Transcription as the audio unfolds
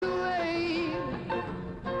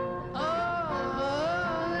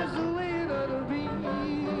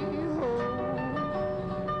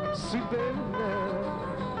sweet baby now.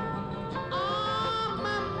 Oh,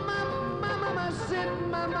 my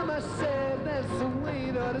mama said that's the way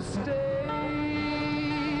it ought to stay.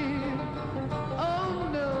 Oh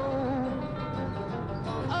no,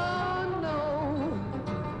 oh no,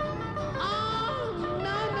 oh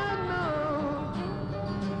no, no, no,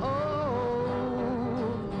 oh,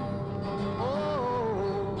 oh,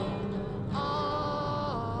 oh.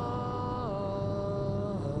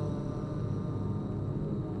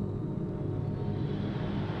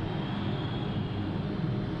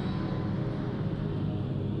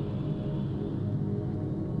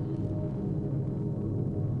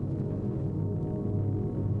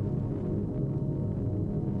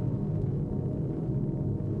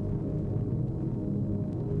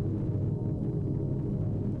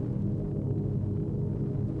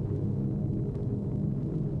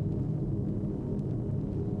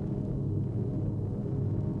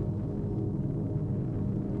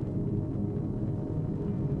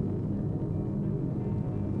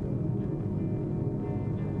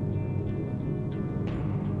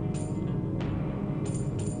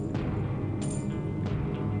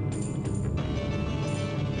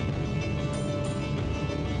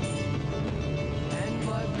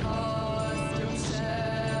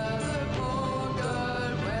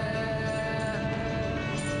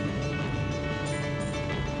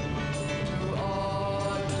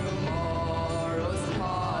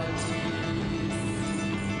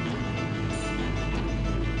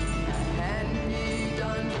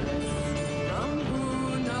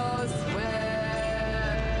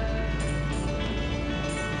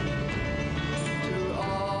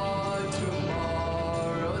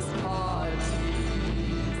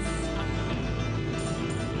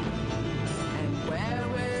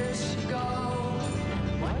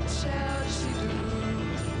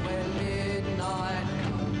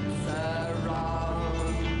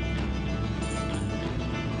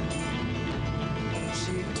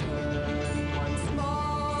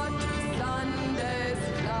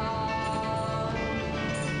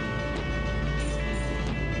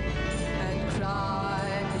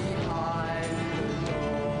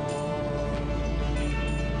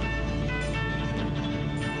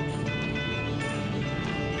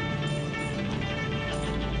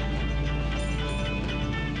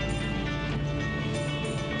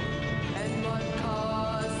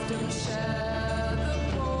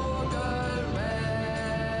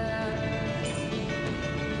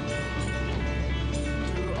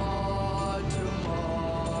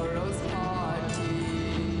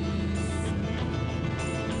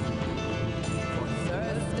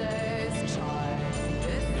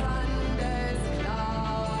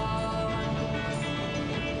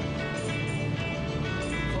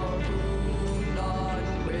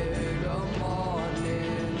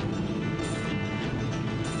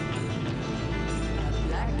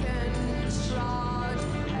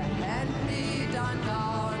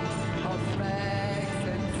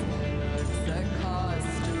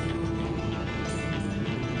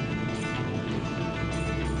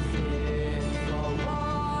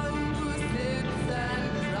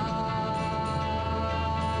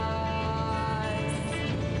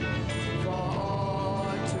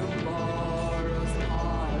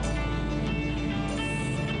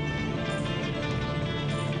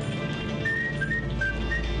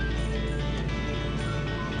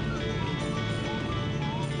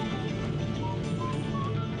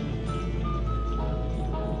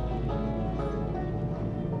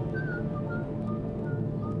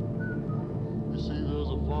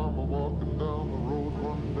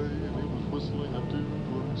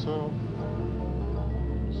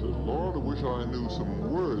 I knew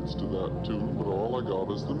some words to that tune, but all I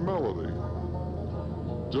got is the melody.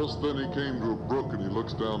 Just then he came to a brook and he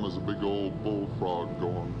looks down, there's a big old bullfrog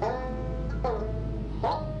going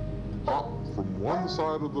hop, hop, from one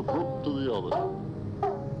side of the brook to the other.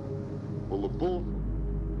 Well, the bull,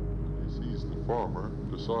 when he sees the farmer,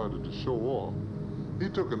 decided to show off. He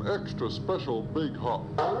took an extra special big hop.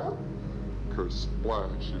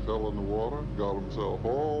 Splash, he fell in the water, got himself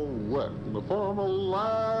all wet, and the farmer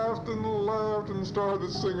laughed and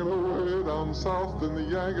started singing away down south in the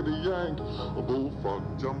Yankety Yank. A bullfrog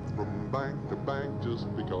jumped from bank to bank just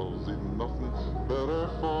because he'd nothing better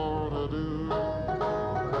for to do.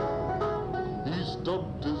 He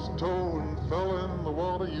stubbed his toe and fell in the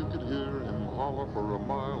water. You could hear him holler for a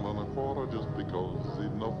mile and a quarter just because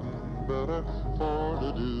he'd nothing better for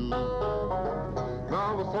to do.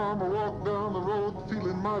 Now the farmer walked down the road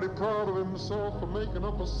feeling mighty proud of himself for making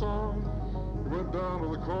up a song. He went down to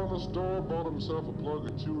the corner store, bought himself a plug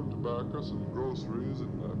of chewing tobacco, some groceries,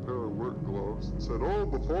 and a pair of work gloves, and said, "Oh,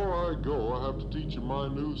 before I go, I have to teach you my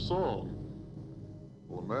new song."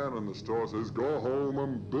 Well, the man in the store says, "Go home,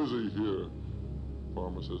 I'm busy here."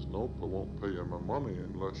 Farmer says, "Nope, I won't pay you my money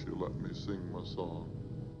unless you let me sing my song."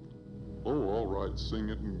 "Oh, all right, sing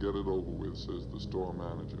it and get it over with," says the store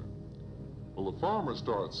manager. Well, the farmer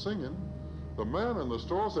starts singing. The man in the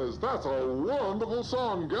store says, "That's a wonderful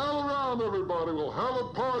song. Gather around, everybody. We'll have a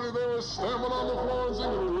party." They were stamping on the floor and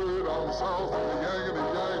singing, "Way down south on the yankety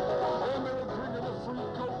yank." And they were drinking the fruit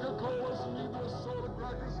Coca-Colas and eating the soda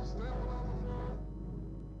crackers and stamping on the floor.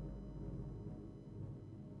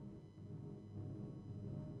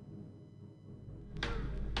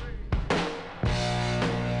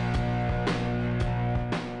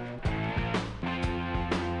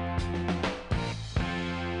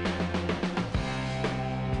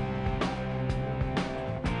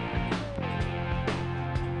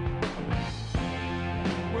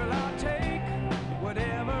 Well, I'll take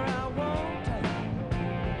whatever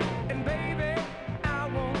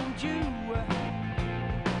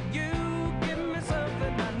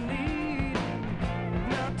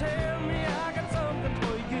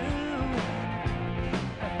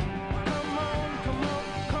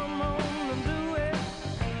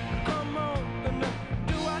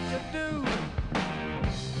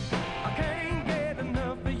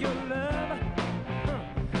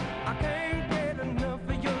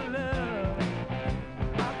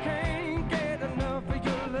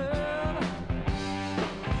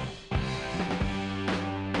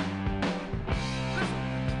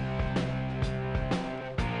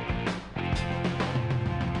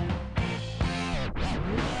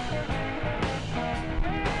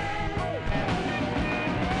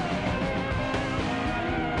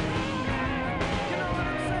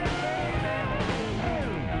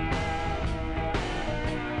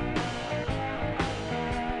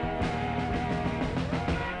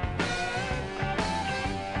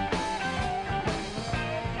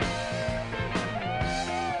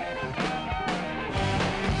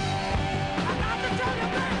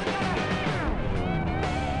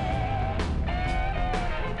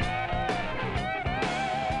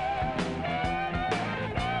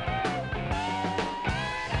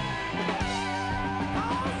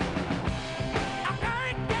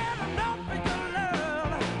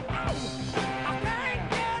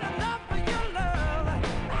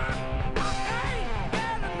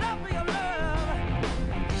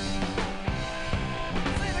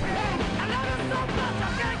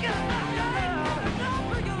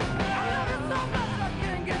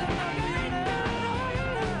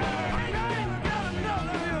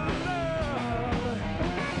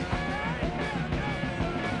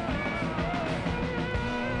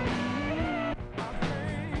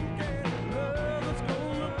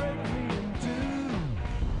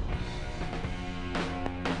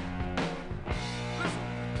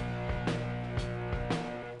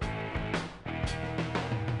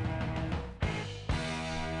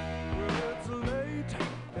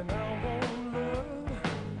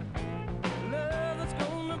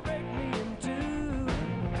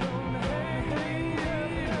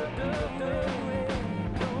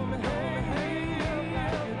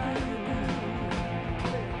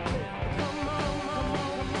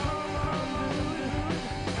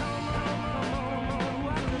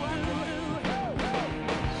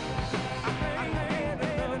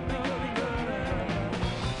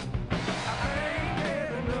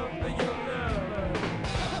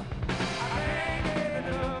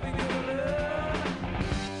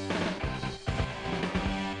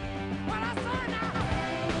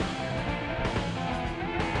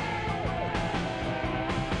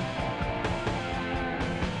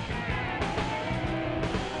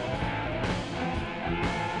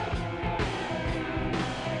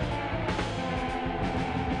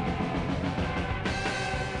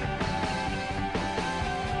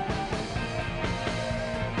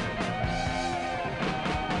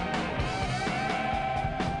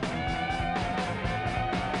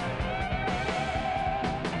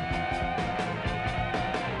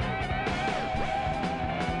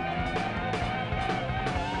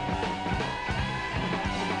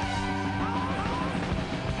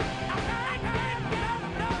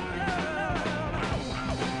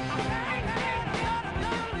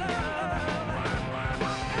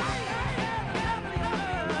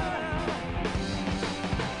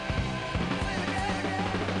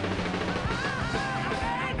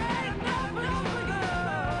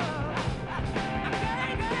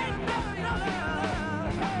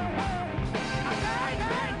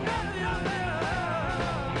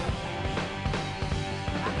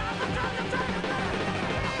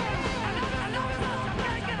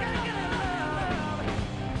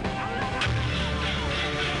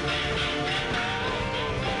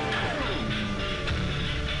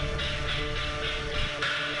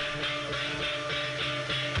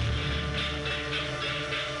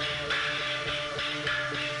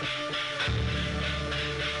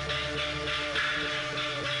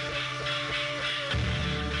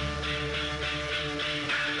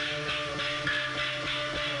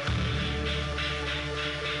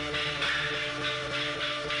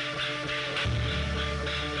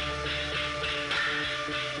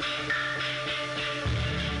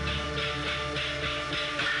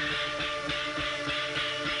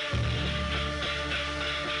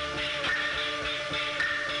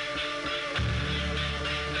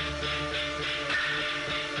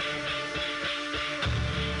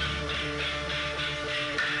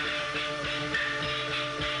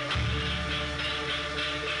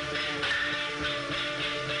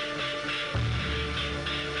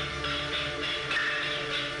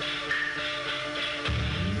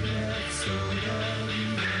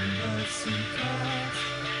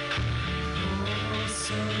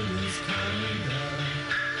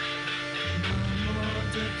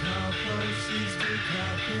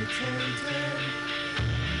decapitated,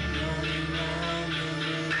 running round the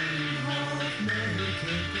room, half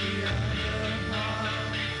naked, the other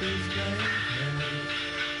half is naked,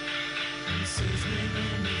 and sizzling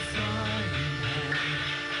in the frying pan.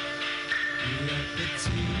 We had the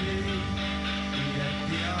TV, we had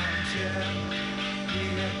the armchair, we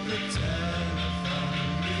had the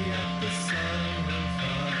telephone, we had the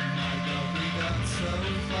sofa. My God, we got so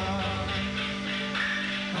far,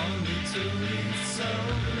 only to eat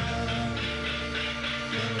soda.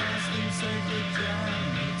 The last thing said the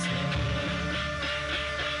janitor.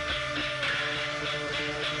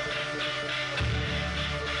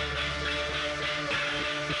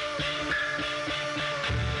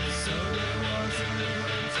 So there was a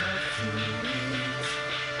little tough to eat.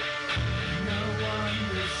 No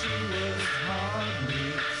wonder she was hard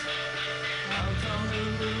meat. Out on the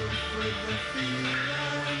roof with the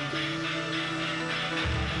feline blues.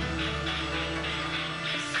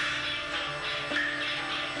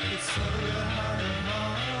 It's soda had a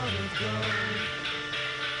heart of gold.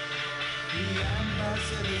 The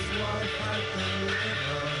ambassador's wife had the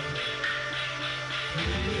liver.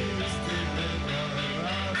 Please deliver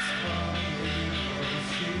us from evil,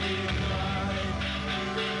 she cried.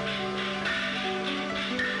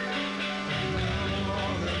 I know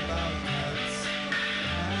all about cats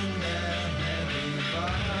and their heavy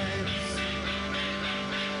vibes.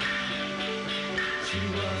 She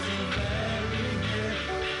was a very hip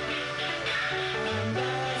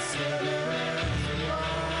ambassador's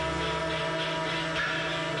wife.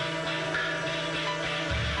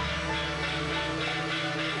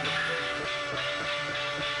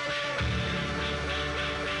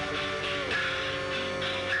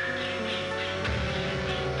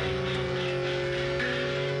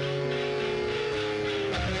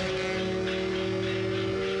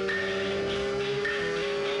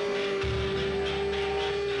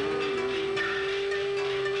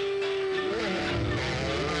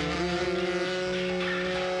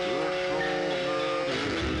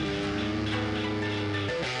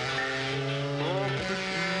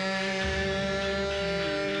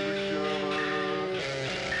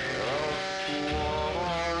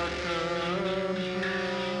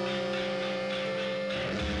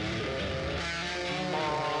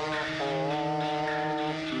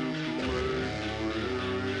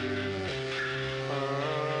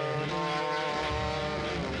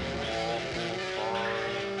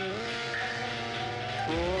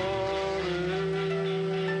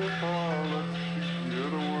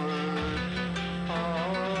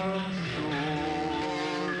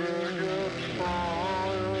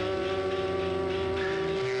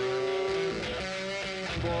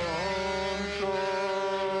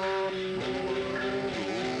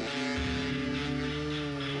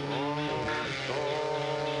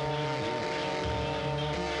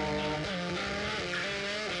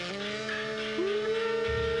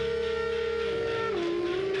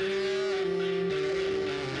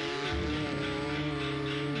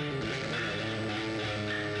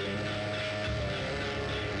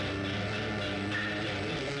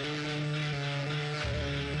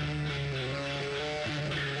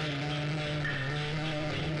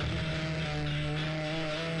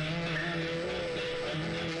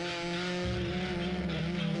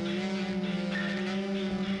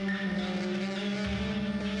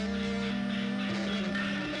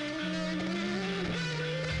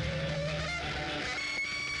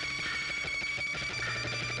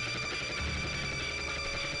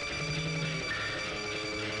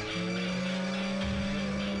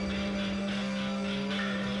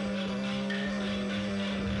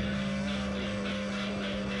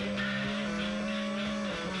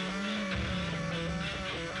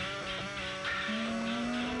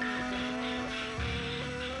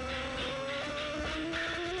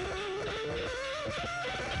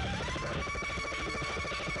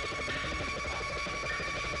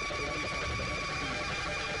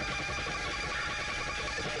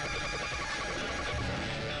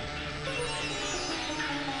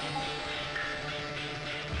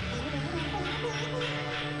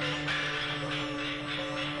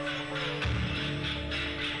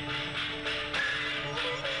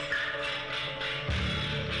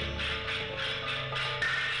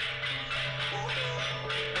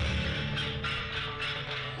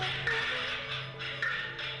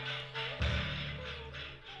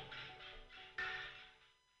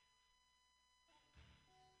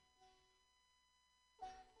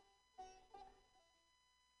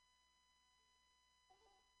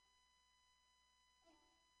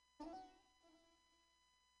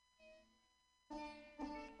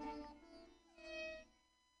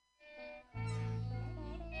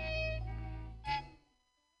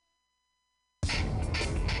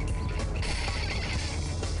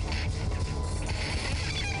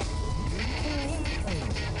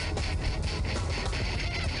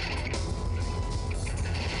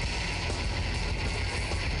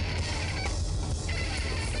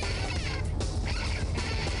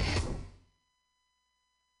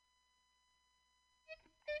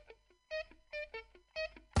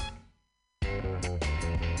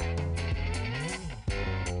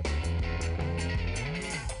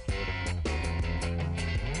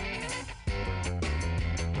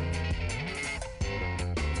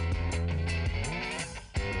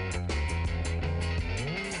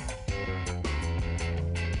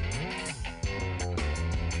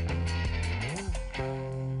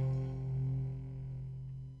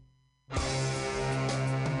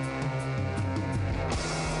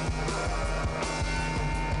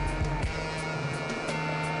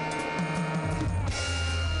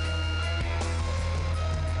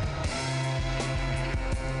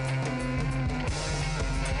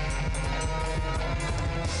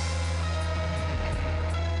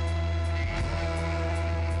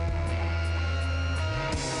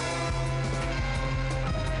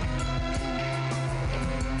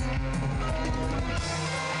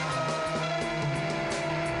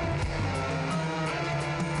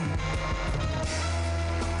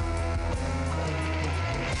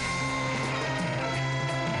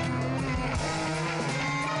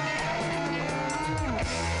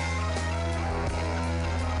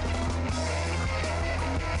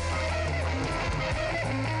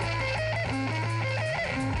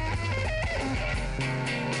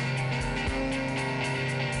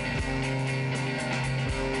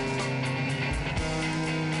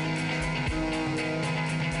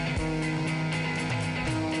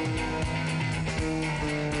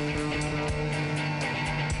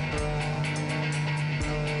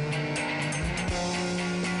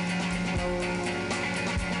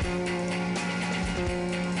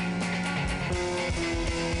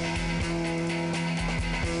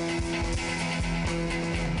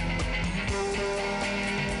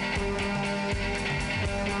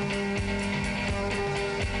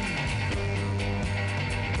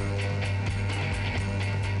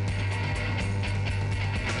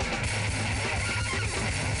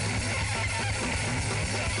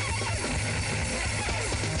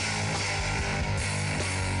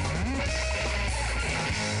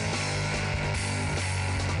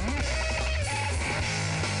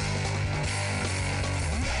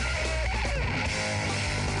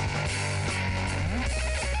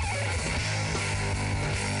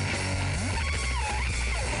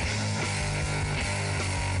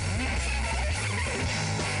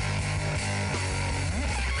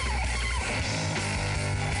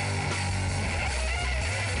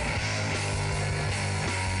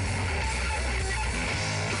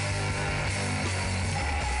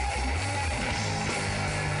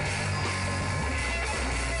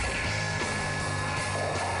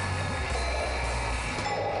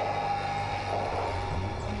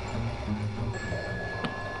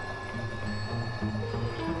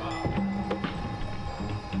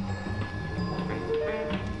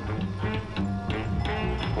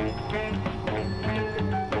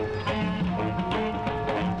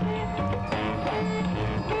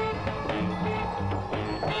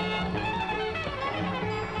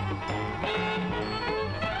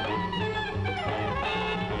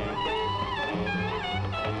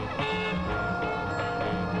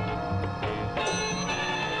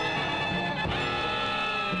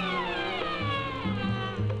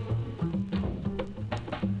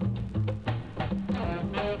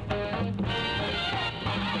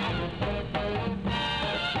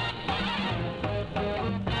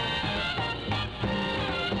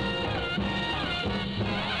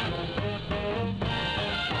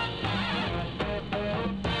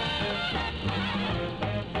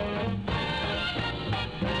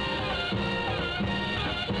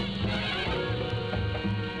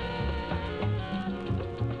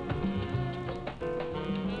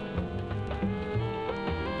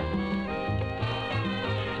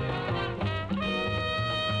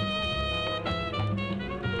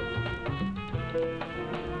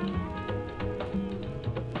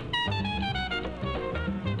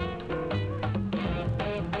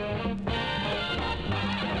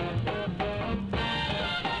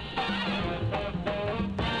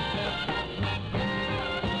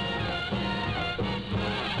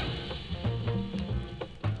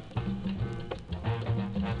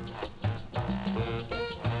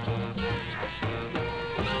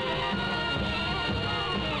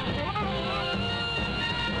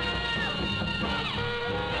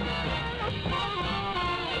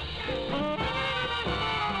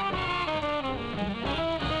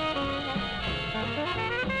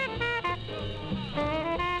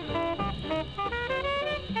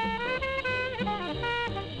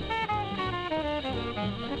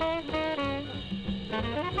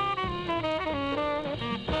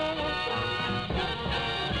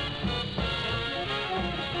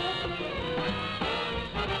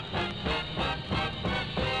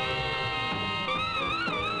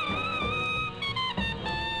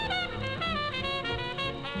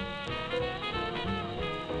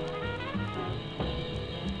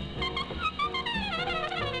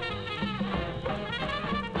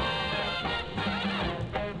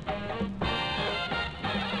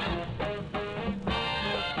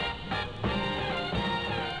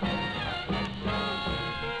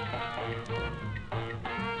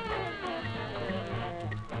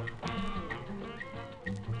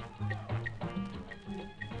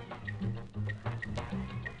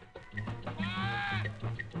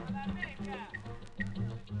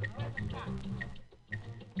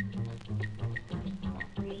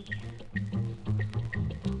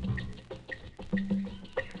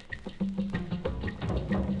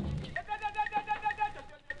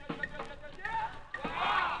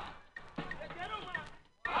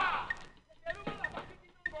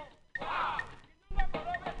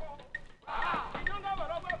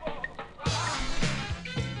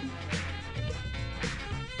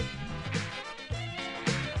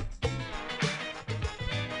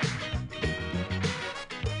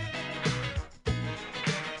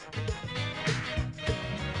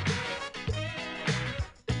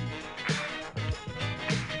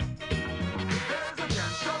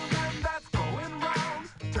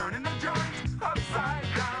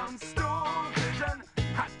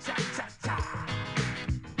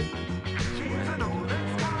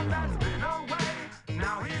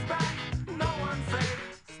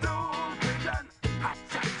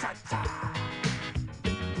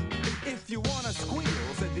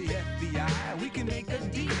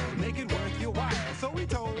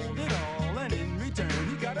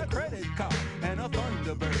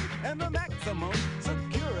 and the maximum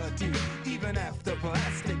security, even after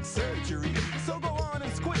plastic surgery. So go on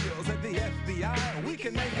and squeals at the FBI. We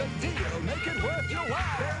can make a deal, make it worth your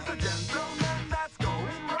while. There's a gentleman that's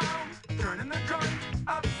going round, turning the joint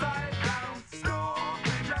upside down. Stool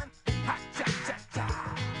pigeon,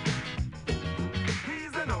 ha-cha-cha-cha.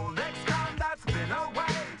 He's an old ex-con that's been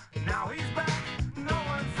away. Now he's back, no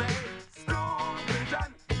one say. Stool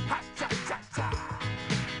pigeon, ha-cha-cha-cha.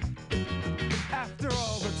 After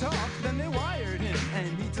all the talk, then they wired him,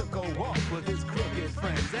 and he took a walk with his crooked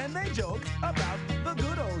friends, and they joked about the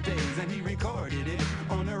good old days, and he recorded it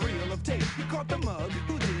on a reel of tape. He caught the mug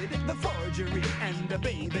who did the forgery, and the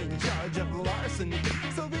babe in charge of larceny.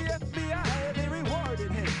 So the FBI, they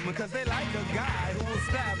rewarded him, because they like a guy who will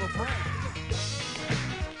stab a friend.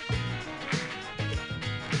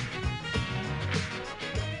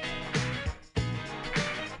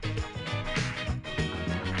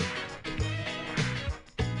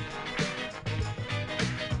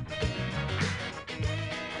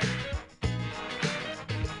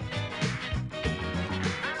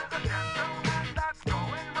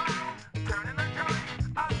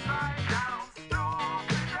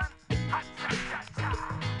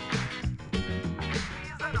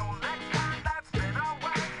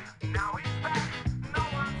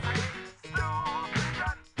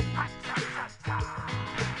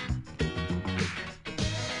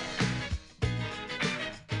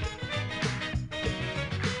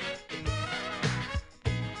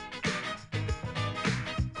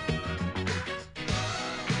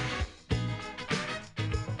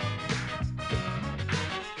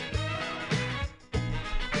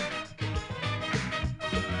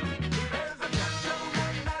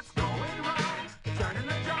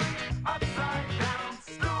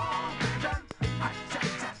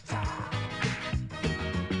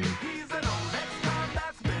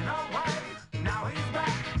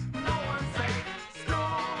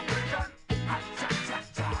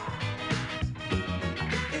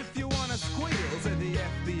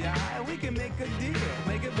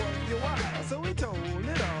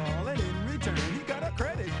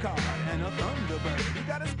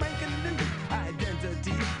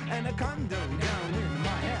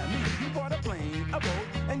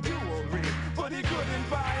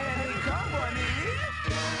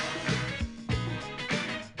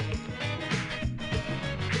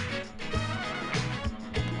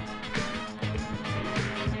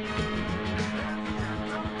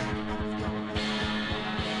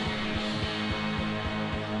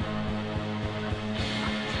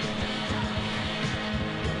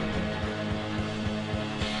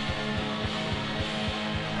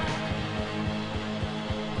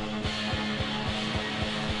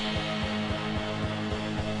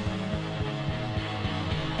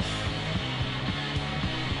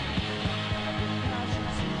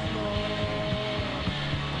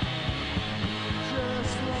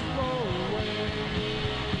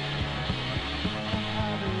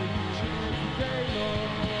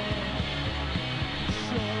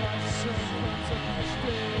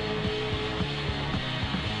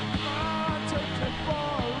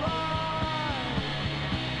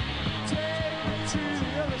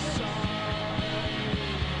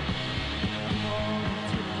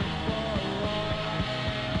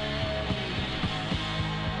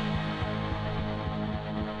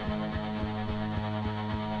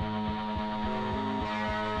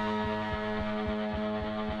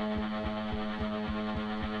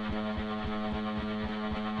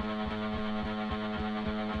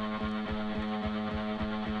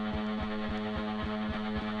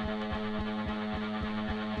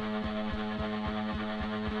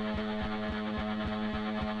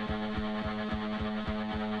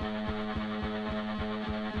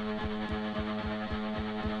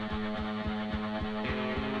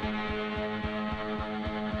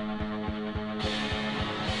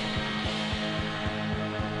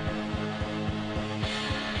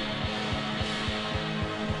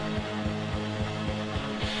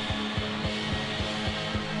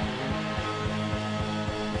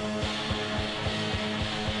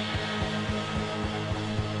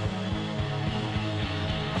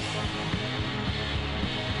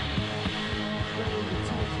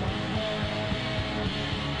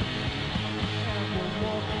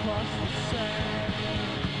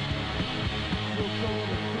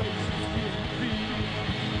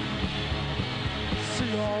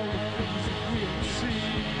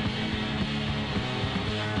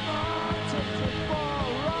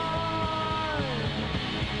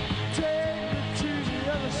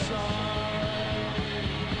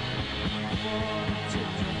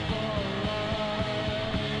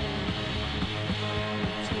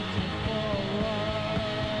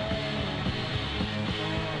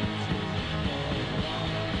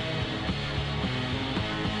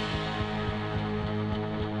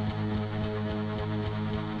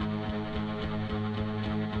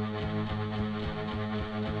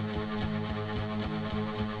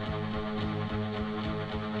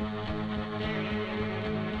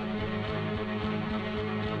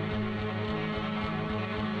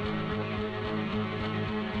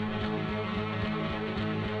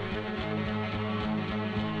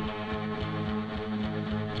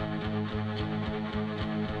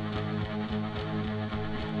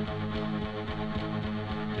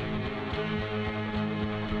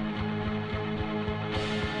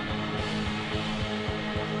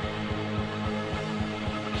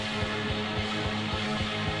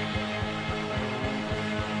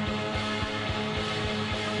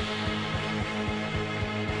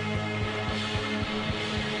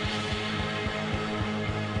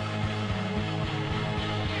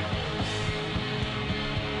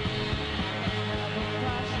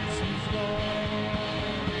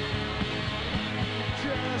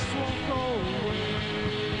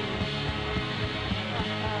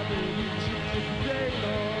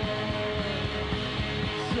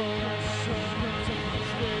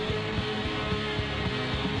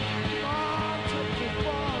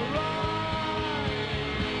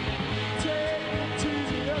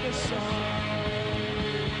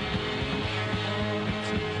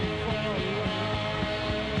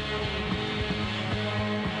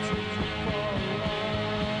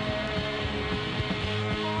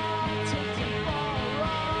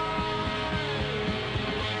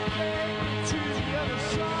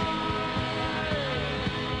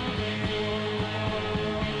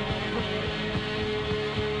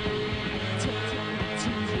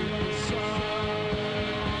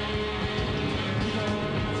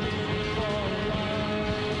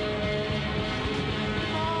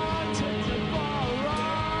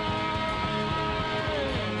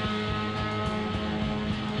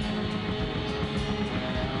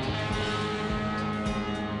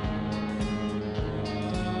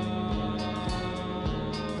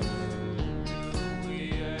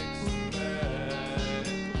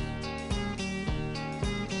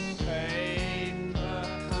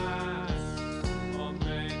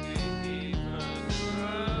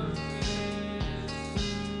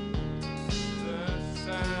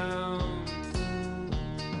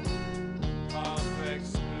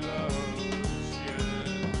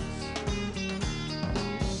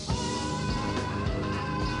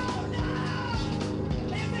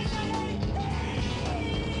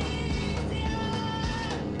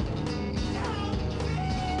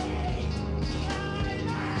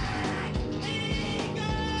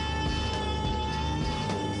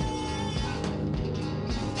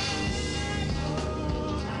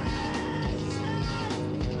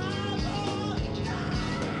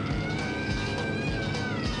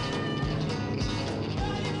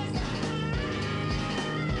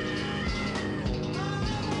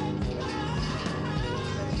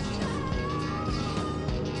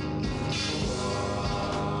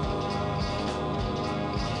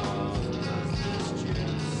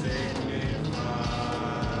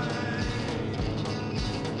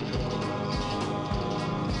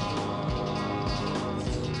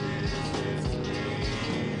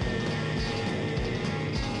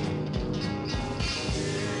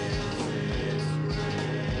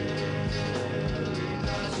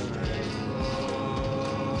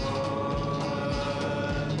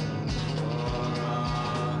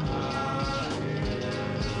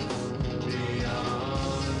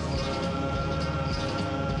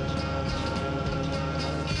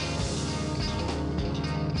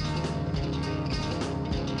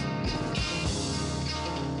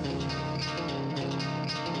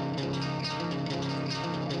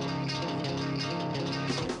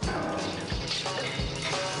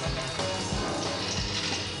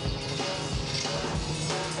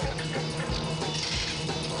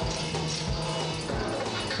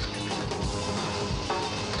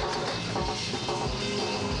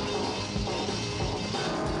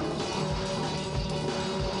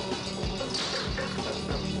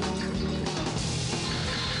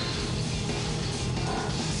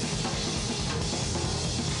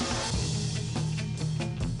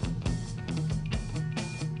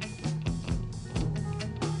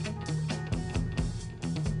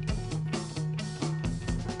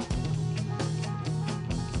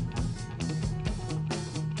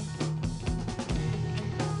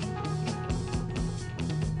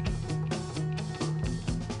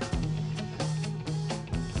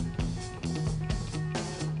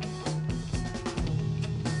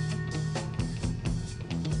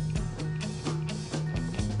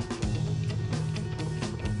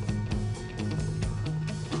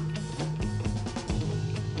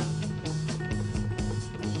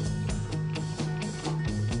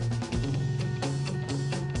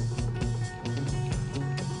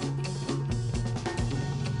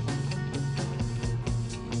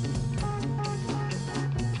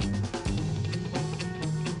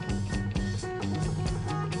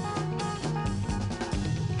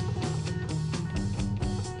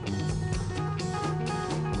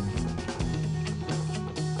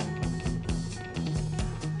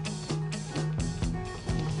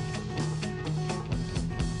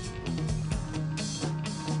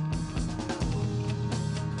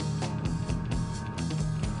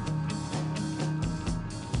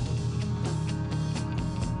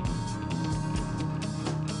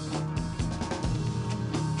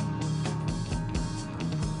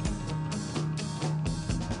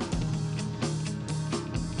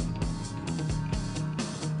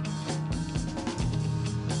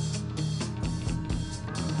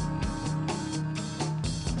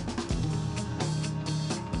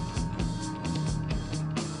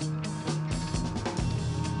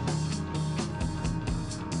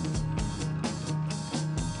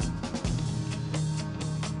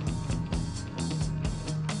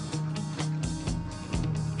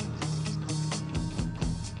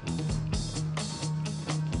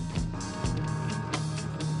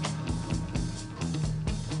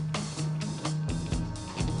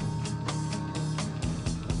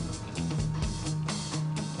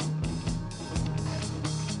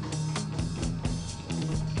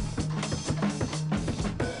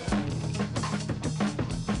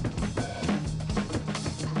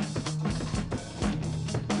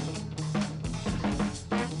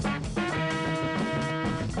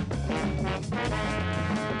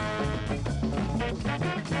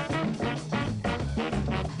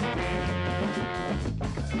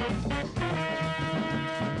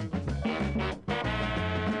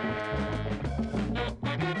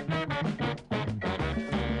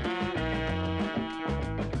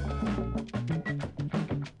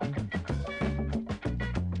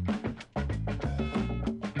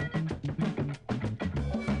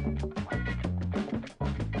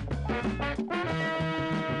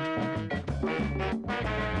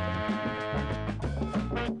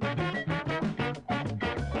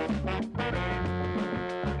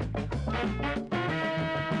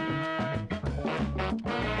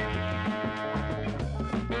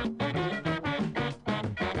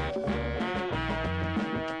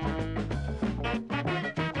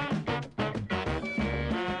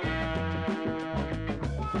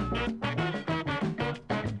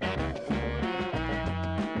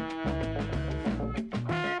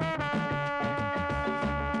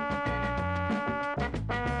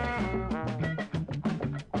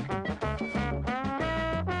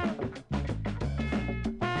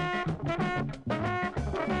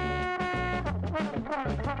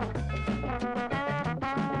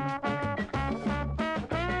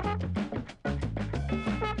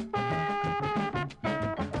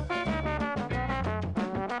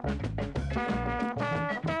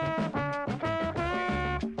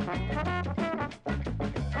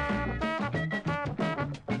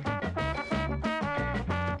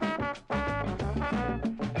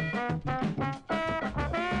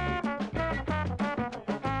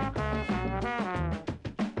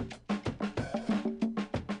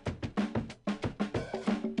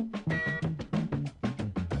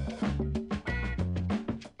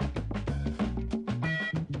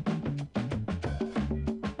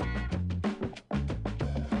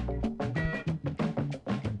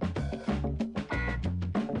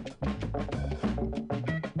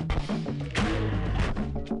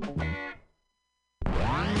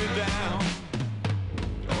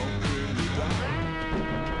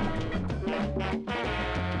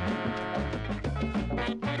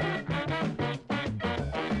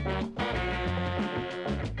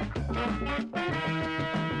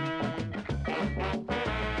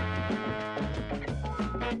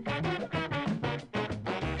 Shapes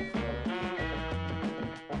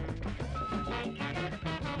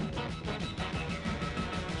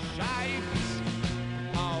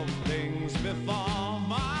of things before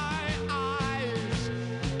my eyes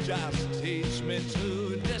just teach me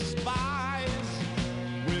to despise.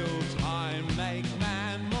 Will time make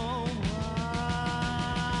man more wise?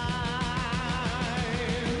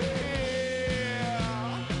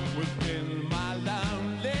 Within my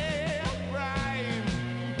lonely brain,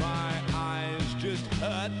 my eyes just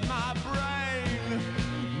hurt my brain.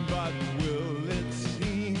 But will it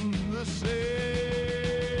seem the same?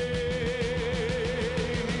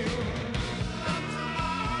 Not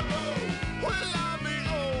tomorrow, will I be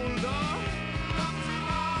older? Not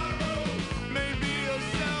tomorrow, maybe a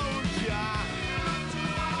soldier. Not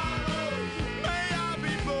tomorrow, may I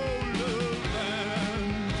be bolder than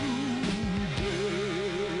today.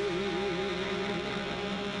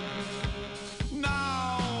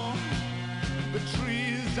 Now the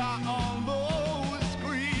trees are almost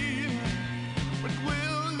green, but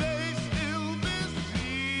will they still be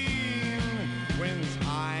seen when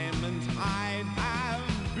time and tide have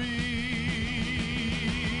been?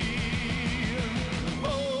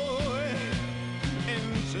 Boy,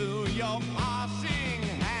 into your passing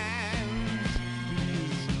hands,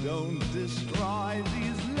 please don't destroy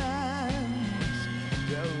these lands.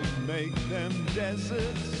 Don't make them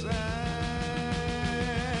desert sands.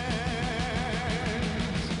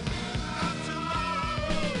 Not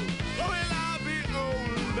tomorrow, will I be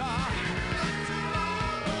older? Not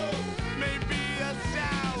tomorrow, maybe a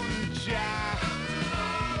soldier. Not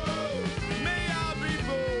tomorrow, may I be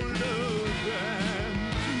bolder than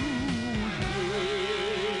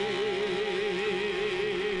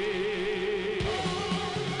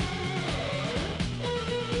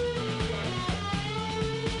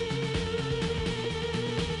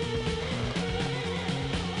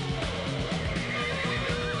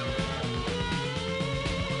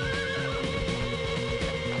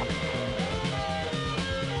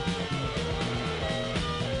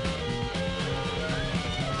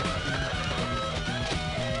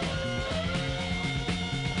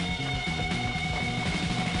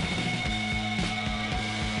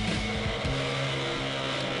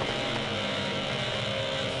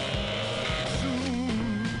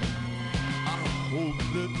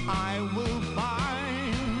that I will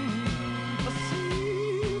find a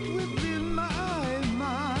seat within my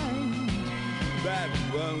mind that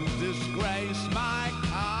won't disgrace my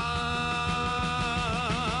kind.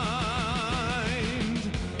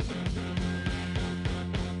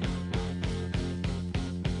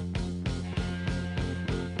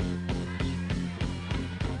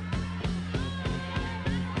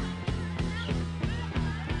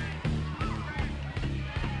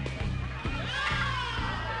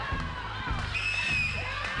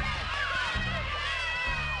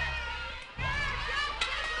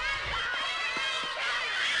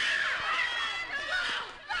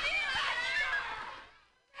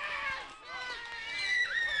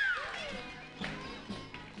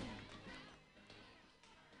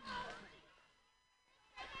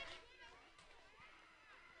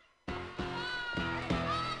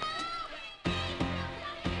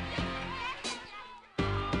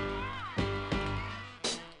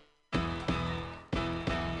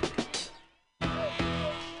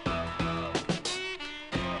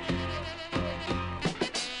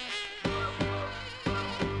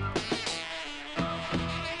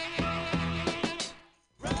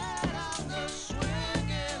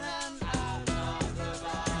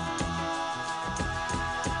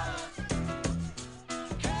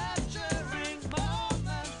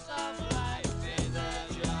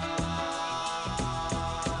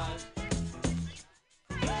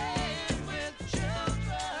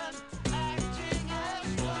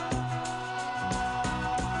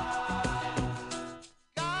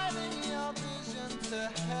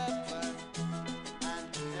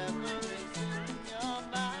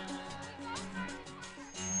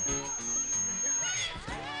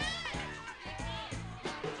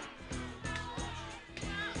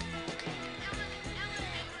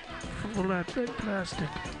 All that red plastic.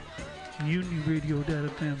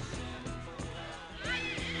 MutinyRadio.fm.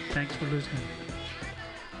 Thanks for listening.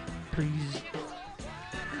 Please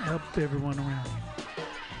help everyone around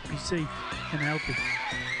you. Be safe and healthy.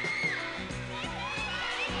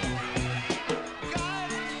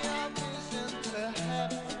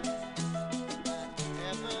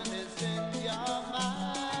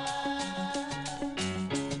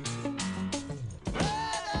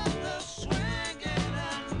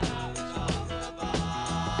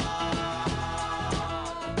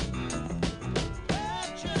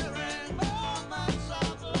 Capturing moments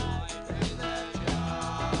of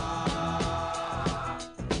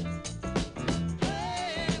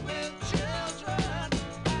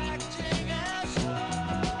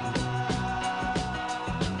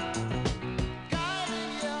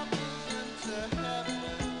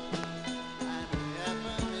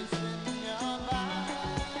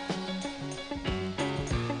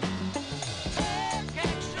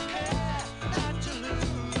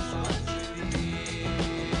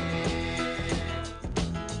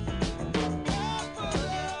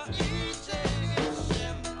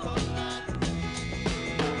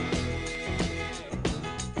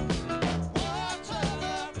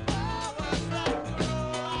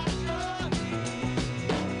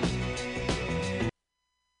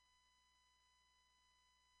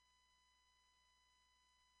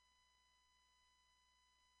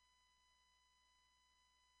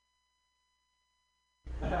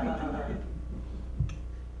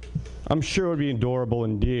I'm sure it would be adorable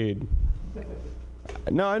indeed.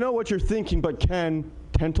 Now, I know what you're thinking, but Ken,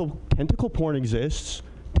 tentacle porn exists.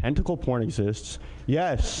 Tentacle porn exists.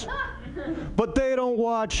 Yes. But they don't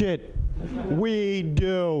watch it. We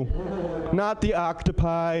do. Not the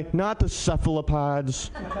octopi, not the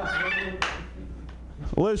cephalopods.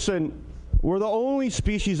 Listen, we're the only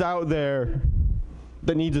species out there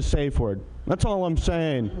that needs a safe word. That's all I'm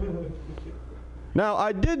saying. Now,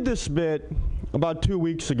 I did this bit about 2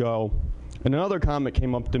 weeks ago, and another comic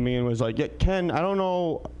came up to me and was like, yeah, Ken, I don't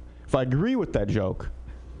know if I agree with that joke,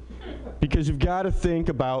 because you've got to think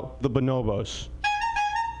about the bonobos.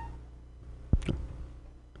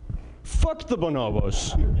 Fuck the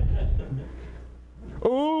bonobos.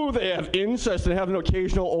 Ooh, they have incest and have an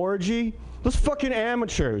occasional orgy. Those fucking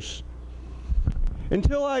amateurs.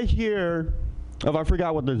 Until I hear of, I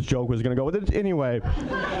forgot what this joke was going to go with it. Anyway,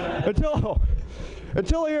 until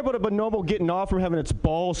I hear about a bonobo getting off from having its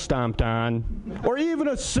balls stomped on, or even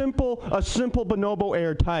a simple bonobo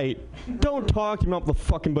airtight, don't talk to me about the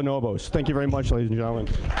fucking bonobos. Thank you very much, ladies and gentlemen.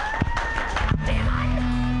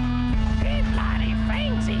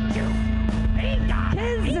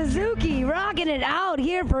 Ken Suzuki rocking it out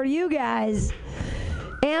here for you guys.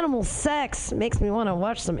 Animal sex makes me want to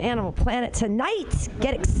watch some Animal Planet tonight.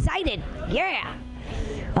 Get excited. Yeah.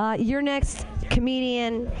 Your next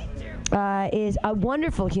comedian is a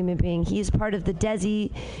wonderful human being. He's part of the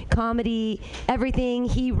Desi comedy, everything.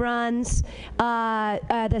 He runs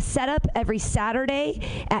the setup every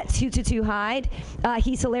Saturday at 222 Hyde.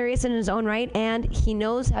 He's hilarious in his own right, and he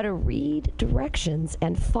knows how to read directions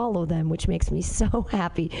and follow them, which makes me so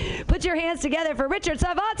happy. Put your hands together for Richard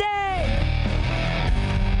Savante.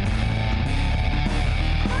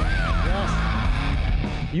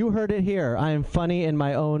 You heard it here. I am funny in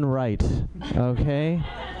my own right. Okay?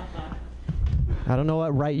 I don't know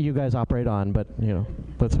what right you guys operate on, but, you know,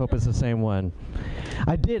 let's hope it's the same one.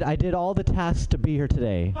 I did all the tasks to be here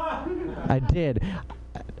today. I did.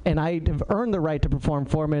 And I have earned the right to perform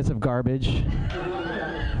 4 minutes of garbage.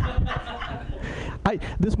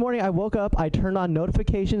 This morning I woke up, I turned on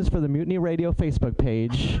notifications for the Mutiny Radio Facebook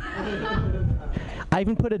page. I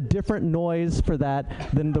even put a different noise for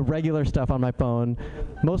that than the regular stuff on my phone.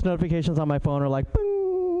 Most notifications on my phone are like,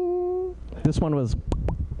 bing. This one was.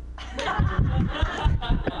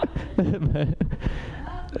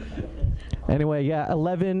 Anyway, yeah,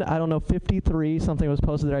 11, I don't know, 53, something was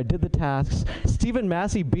posted there. I did the tasks. Stephen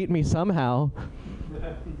Massey beat me somehow.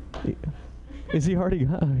 Is he already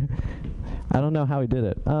gone? I don't know how he did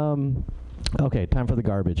it. Okay, time for the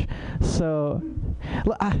garbage. So,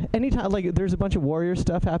 anytime, like, there's a bunch of Warrior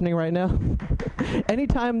stuff happening right now.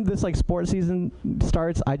 Anytime this, like, sports season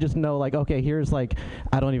starts, I just know, like, okay, here's, like,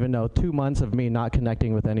 I don't even know, 2 months of me not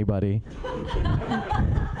connecting with anybody.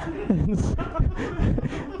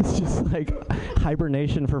 It's just, like,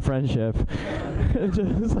 hibernation for friendship. It's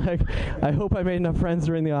just, like, I hope I made enough friends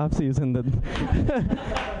during the off season that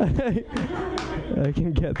I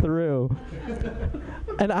can get through.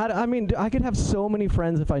 And I mean, I could have so many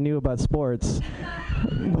friends if I knew about sports.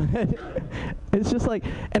 But it's just like,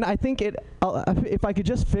 and I think if I could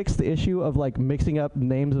just fix the issue of like mixing up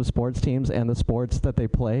names of sports teams and the sports that they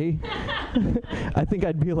play, I think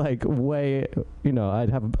I'd be like way, you know, I'd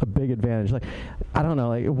have a big advantage. Like, I don't know,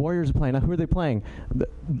 like Warriors are playing. Now, who are they playing? The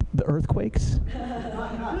Earthquakes?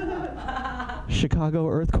 Chicago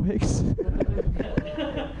Earthquakes?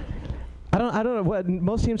 I don't know what,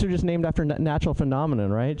 most teams are just named after natural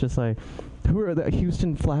phenomenon, right? Just like, who are the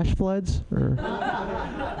Houston Flash Floods? Or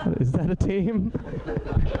is that a team?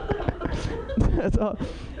 That's all.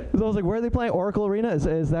 I was like, where are they playing? Oracle Arena?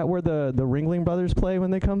 Is that where the Ringling Brothers play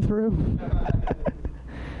when they come through?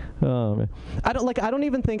 Oh man. I don't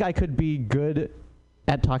even think I could be good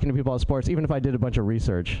at talking to people about sports, even if I did a bunch of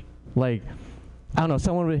research. Like, I don't know,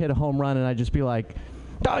 someone would hit a home run and I'd just be like,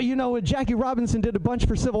 oh, you know what? Jackie Robinson did a bunch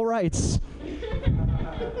for civil rights.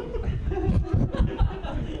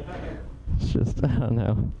 It's just, I don't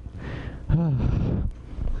know.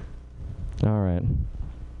 All right.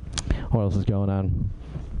 What else is going on?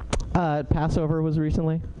 Passover was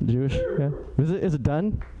recently. Jewish. Yeah. Is it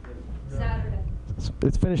done? Saturday.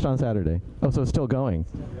 It's finished on Saturday. Oh, so it's still going.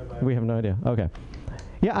 We have no idea. Okay.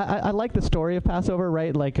 Yeah, I like the story of Passover,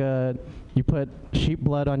 right? Like, you put sheep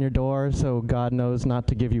blood on your door so God knows not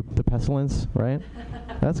to give you the pestilence, right?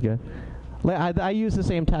 That's good. Like, I use the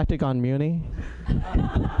same tactic on Muni.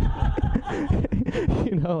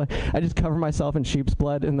 You know, like, I just cover myself in sheep's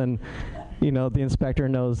blood, and then, you know, the inspector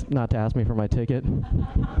knows not to ask me for my ticket.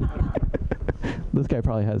 This guy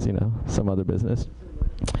probably has, you know, some other business.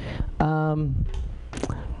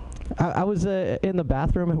 I was in the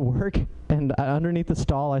bathroom at work, and underneath the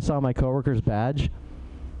stall, I saw my coworker's badge,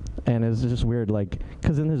 and it was just weird, like,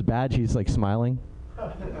 because in his badge, he's, like, smiling.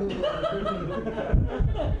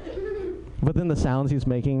 But then the sounds he's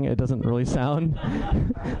making, it doesn't really sound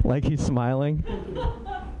like he's smiling.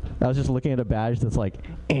 I was just looking at a badge that's like,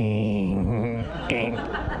 kind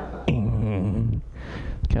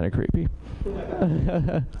of creepy.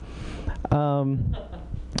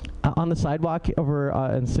 On the sidewalk over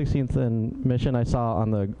in 16th and Mission, I saw on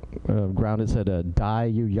the ground it said, "Die,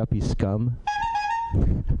 you yuppie scum."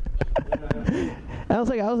 And I was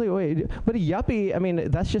like, wait, but a yuppie, I mean,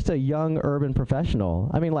 that's just a young urban professional.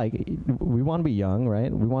 I mean, like, we want to be young, right?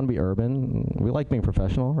 We want to be urban. We like being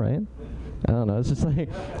professional, right? I don't know. It's just like,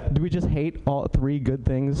 do we just hate all three good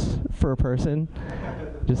things for a person?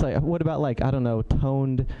 Just like, what about, like, I don't know,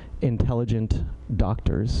 toned, intelligent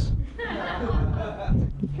doctors?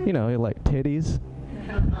 You know, like titties.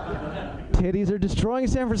 Titties are destroying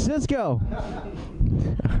San Francisco.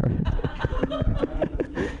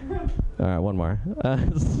 All right, one more.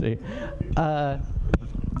 Let's see.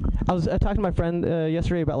 I was talking to my friend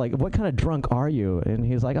yesterday about, like, what kind of drunk are you? And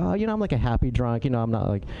he's like, oh, you know, I'm like a happy drunk. You know, I'm not,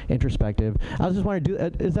 like, introspective. I was just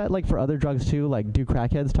wondering, is that, like, for other drugs, too? Like, do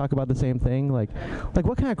crackheads talk about the same thing? Like,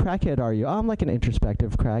 what kind of crackhead are you? Oh, I'm like an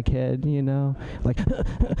introspective crackhead, you know? Like,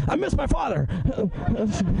 I miss my father. All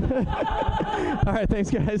right,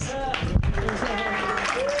 thanks, guys.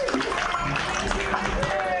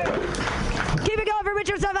 Keep it going for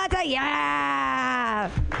Richard Savata.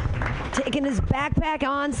 Yeah! Taking his backpack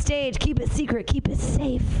on stage. Keep it secret. Keep it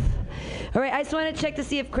safe. All right, I just want to check to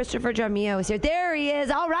see if Christopher Jamio is here. There he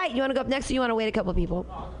is. All right, you want to go up next or you want to wait a couple people?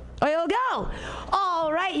 Oh, you'll go.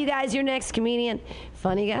 All right, you guys, your next comedian.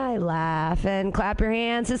 Funny guy. Laugh and clap your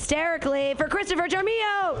hands hysterically for Christopher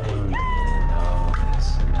Jamio.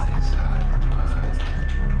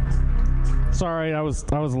 Sorry, I was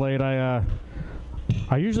late.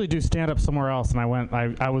 I usually do stand-up somewhere else, and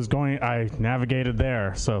I navigated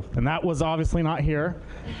there, and that was obviously not here,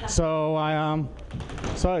 so I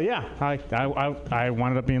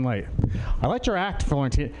wound up being late. I liked your act,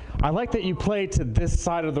 Florentine. I like that you played to this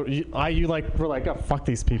side of the, were like, oh, fuck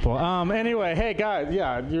these people. Anyway, hey guys,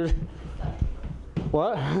 yeah, you're,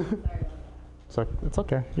 what? So it's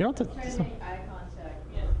okay. You don't have to. Try to make eye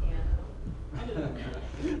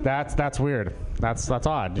contact. That's weird. That's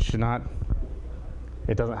odd. You should not.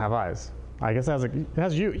 It doesn't have eyes. I guess it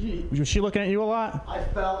has you. Was she looking at you a lot? I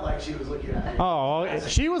felt like she was looking at me. Oh,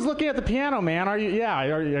 she was looking at the piano, man. Are you? Yeah.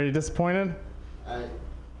 Are you disappointed?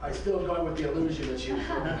 I still going with the illusion that she was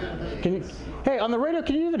looking at me. Can you? Hey, on the radio,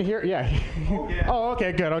 can you even hear? Yeah. Oh, yeah. Oh,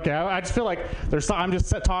 okay, good. Okay. I just feel like I'm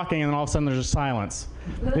just talking, and then all of a sudden there's just silence.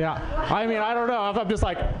 Yeah. I mean, I don't know. I'm just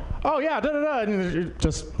like, oh yeah, da da da, and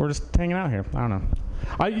we're just hanging out here. I don't know.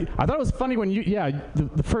 I thought it was funny when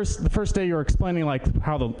the first day you were explaining, like,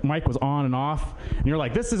 how the mic was on and off, and you're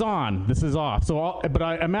like, this is on, this is off. But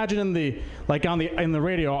I imagine in the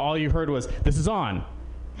radio, all you heard was, this is on,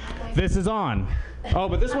 this is on. Oh,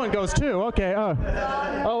 but this one goes too. Okay.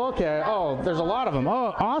 Oh, okay. Oh, there's a lot of them.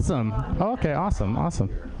 Oh, awesome. Okay, awesome.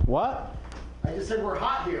 What? I just said we're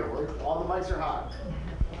hot here. All the mics are hot.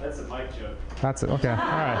 That's a mic joke. That's it. Okay. All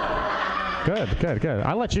right. Good.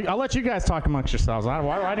 I'll let you guys talk amongst yourselves. Why do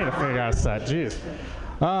I need to figure out a set? Jeez.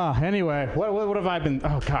 Anyway, what have I been?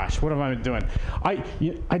 Oh gosh, what have I been doing? I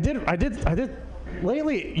did.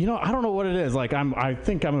 Lately, I don't know what it is. Like, I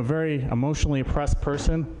think I'm a very emotionally oppressed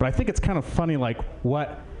person, but I think it's kind of funny, like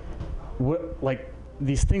what like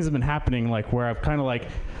these things have been happening, like where I've kind of like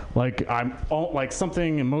I'm like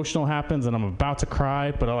something emotional happens and I'm about to cry,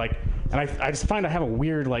 but I just find I have a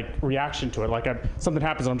weird like reaction to it. Like something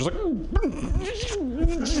happens and I'm just like,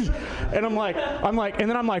 and I'm like, and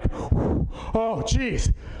then I'm like, oh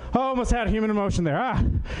jeez. I almost had a human emotion there. I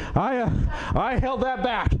held that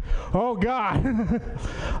back. Oh God.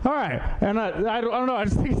 All right. And I don't know. I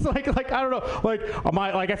just think it's like I don't know.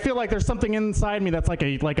 I feel like there's something inside me that's like a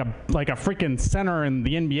freaking center in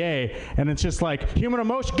the NBA, and it's just like human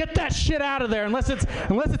emotion. Get that shit out of there. Unless it's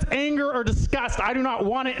anger or disgust, I do not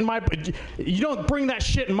want it in my. You don't bring that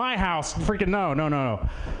shit in my house. Freaking no.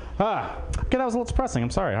 Okay, that was a little depressing. I'm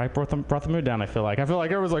sorry. I brought the mood down. I feel like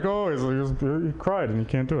everyone's like, oh, he cried and he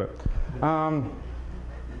can't do it. I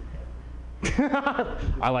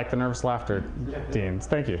like the nervous laughter, Deans.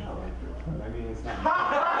 Thank you. I mean, it's not.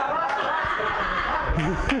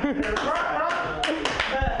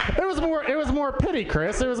 It was more pity,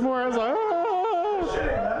 Chris. It was like, oh.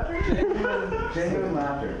 Genuine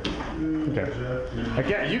laughter. Okay.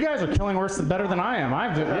 Again, you guys are killing better than I am.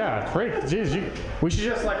 Great. Jeez, we should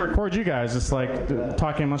just like record you guys, just like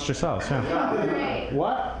talking amongst yourselves. Yeah. Great.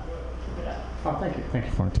 What? Oh, thank you,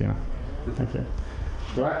 Florentina. Thank you.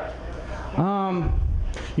 Do I?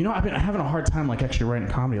 You know, I've been having a hard time, like, actually writing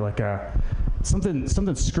comedy. Like,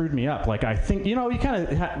 something screwed me up. Like, I think, you know, you kind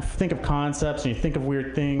of think of concepts and you think of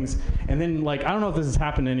weird things, and then, like, I don't know if this has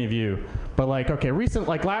happened to any of you, but, like, okay, my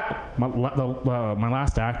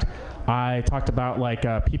last act, I talked about,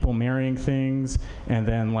 like, people marrying things, and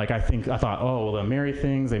then, like, I thought, oh, well, they marry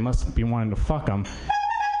things, they must be wanting to fuck them.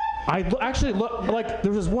 I actually look like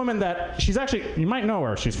there's this woman that she's actually, you might know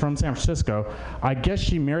her, she's from San Francisco. I guess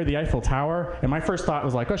she married the Eiffel Tower, and my first thought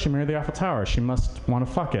was like, oh, she married the Eiffel Tower, she must want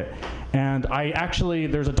to fuck it. And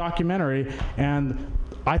there's a documentary, and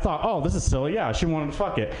I thought, oh, this is silly, yeah, she wanted to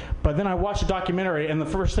fuck it. But then I watched the documentary, and the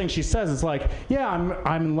first thing she says is like, yeah,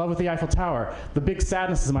 I'm in love with the Eiffel Tower. The big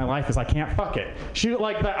sadness in my life is I can't fuck it. She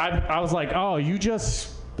like that. I was like, oh, you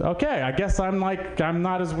just. Okay, I guess I'm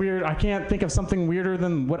not as weird. I can't think of something weirder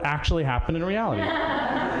than what actually happened in reality.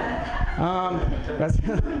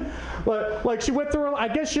 But like she went through. I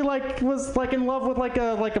guess she was in love with like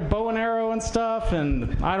a bow and arrow and stuff.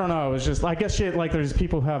 And I don't know. It was just I guess there's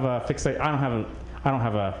people who have a fixate. I don't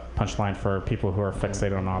have a punchline for people who are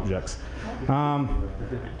fixated on objects.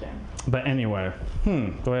 But anyway,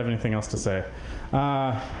 do I have anything else to say?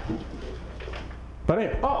 But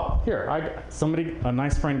anyway, here, a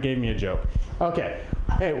nice friend gave me a joke. Okay,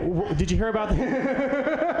 hey, did you hear about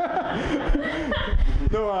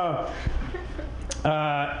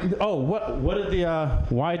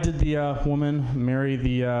why did the woman marry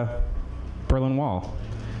the Berlin Wall?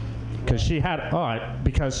 Because she wanted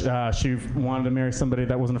to marry somebody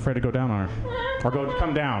that wasn't afraid to go down on her, or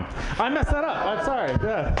come down. I messed that up. I'm sorry.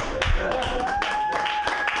 Yeah.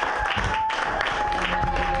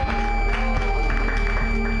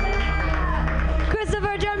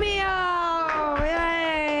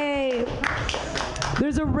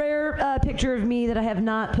 There's a rare picture of me that I have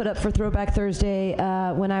not put up for Throwback Thursday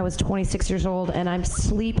when I was 26 years old, and I'm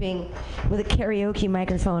sleeping with a karaoke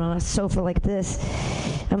microphone on a sofa like this.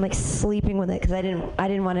 I'm like sleeping with it because I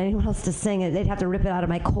didn't want anyone else to sing it. They'd have to rip it out of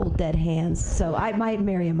my cold, dead hands. So I might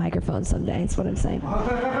marry a microphone someday. That's what I'm saying.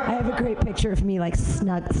 I have a great picture of me like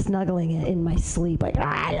snuggling it in my sleep, like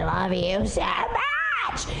I love you so much.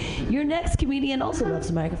 Your next comedian also loves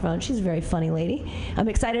a microphone. She's a very funny lady. I'm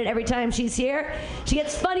excited every time she's here. She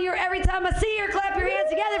gets funnier every time I see her. Clap your hands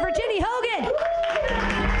together for Ginny Hogan.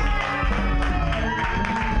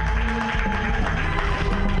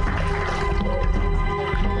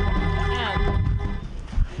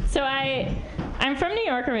 So I'm from New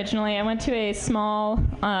York originally. I went to a small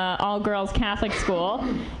all-girls Catholic school,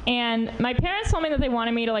 and my parents told me that they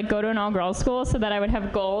wanted me to go to an all-girls school so that I would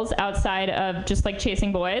have goals outside of just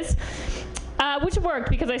chasing boys. Which worked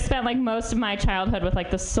because I spent most of my childhood with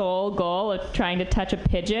the sole goal of trying to touch a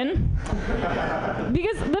pigeon.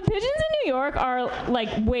 Because the pigeons in New York are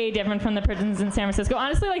way different from the pigeons in San Francisco.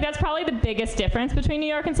 Honestly, that's probably the biggest difference between New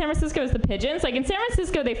York and San Francisco is the pigeons. In San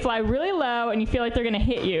Francisco, they fly really low and you feel like they're gonna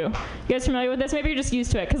hit you. You guys familiar with this? Maybe you're just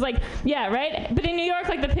used to it. Cause yeah, right? But in New York,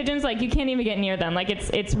 the pigeons, you can't even get near them.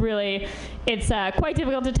 It's quite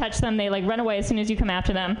difficult to touch them. They run away as soon as you come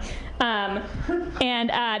after them. And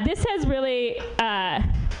this has really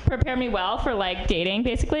prepared me well for dating,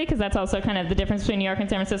 basically, because that's also kind of the difference between New York and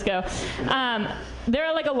San Francisco. There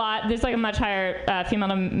are there's a much higher female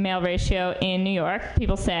to male ratio in New York,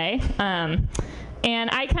 people say.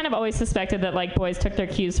 And I kind of always suspected that boys took their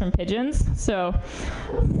cues from pigeons, so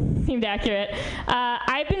seemed accurate.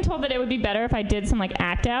 I've been told that it would be better if I did some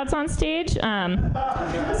act outs on stage. So I'm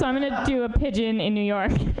gonna do a pigeon in New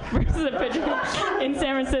York versus a pigeon in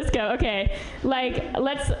San Francisco. Okay,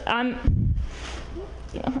 let's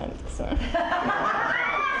so. All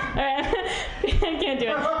right, I can't do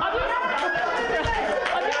it.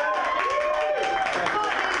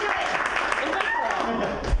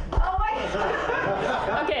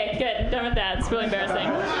 Okay, good. Done with that. It's really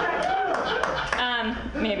embarrassing.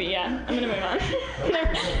 Maybe, yeah. I'm gonna move on.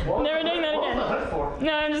 Never doing that again.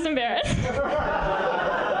 No, I'm just embarrassed.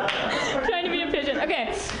 Trying to be a pigeon.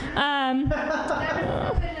 Okay.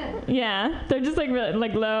 Yeah, they're just really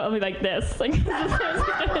low. I'll be like this. Okay, I'm moving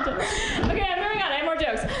on. I have more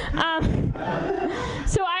jokes.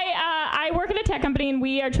 So I work at a tech company, and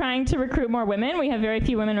we are trying to recruit more women. We have very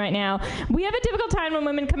few women right now. We have a difficult time when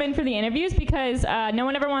women come in for the interviews because no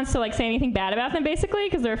one ever wants to say anything bad about them, basically,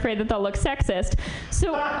 because they're afraid that they'll look sexist.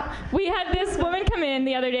 So we had this woman come in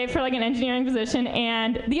the other day for an engineering position,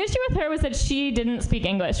 and the issue with her was that she didn't speak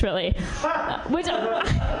English really, which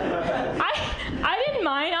I didn't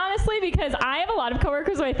mind, honestly, because I have a lot of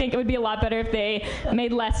coworkers who I think it would be a lot better if they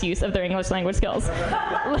made less use of their English language skills. The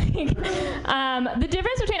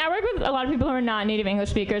difference between, I work with a lot of people who are not native English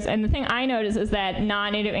speakers, and the thing I notice is that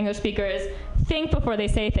non-native English speakers think before they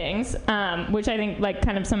say things, which I think like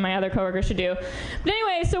kind of some of my other coworkers should do. But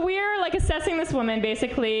anyway, so we're like assessing this woman.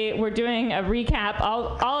 Basically, we're doing a recap.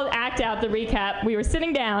 I'll act out the recap. We were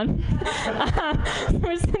sitting down.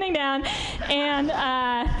 And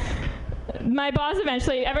my boss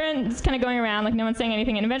eventually, everyone's kind of going around, like no one's saying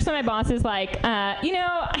anything, and eventually my boss is like, I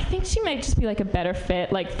think she might just be like a better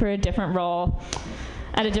fit, like for a different role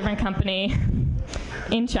at a different company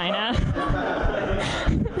in China.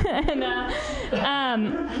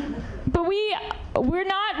 But we're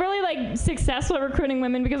not really like successful at recruiting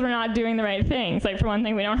women because we're not doing the right things. Like for one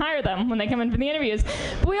thing, we don't hire them when they come in for the interviews.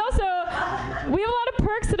 But we have a lot of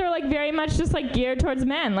perks that are like very much just like geared towards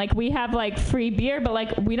men. Like we have like free beer, but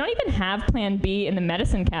like we don't even have Plan B in the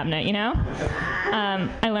medicine cabinet, you know?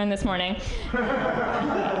 I learned this morning.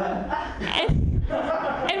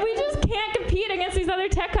 And we just can't compete against these other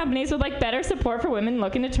tech companies with like better support for women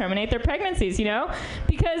looking to terminate their pregnancies, you know?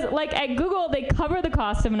 Because like at Google, they cover the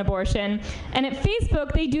cost of an abortion, and at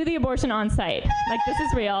Facebook, they do the abortion on site. Like this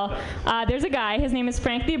is real. There's a guy, his name is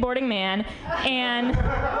Frank the Aborting Man, and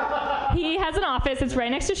he has an office. It's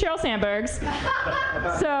right next to Sheryl Sandberg's.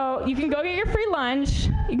 So you can go get your free lunch,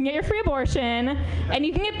 you can get your free abortion, and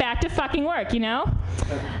you can get back to fucking work, you know?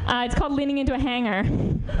 It's called leaning into a hanger.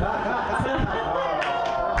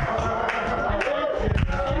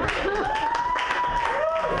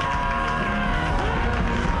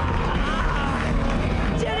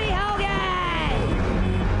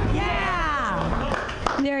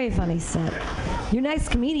 Very funny set. Your next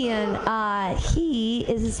comedian, he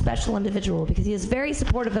is a special individual because he is very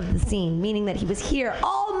supportive of the scene, meaning that he was here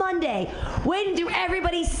all Monday waiting through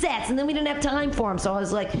everybody's sets, and then we didn't have time for him. So I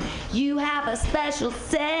was like, you have a special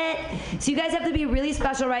set. So you guys have to be really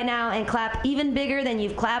special right now and clap even bigger than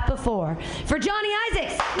you've clapped before. For Johnny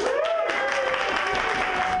Isaacs.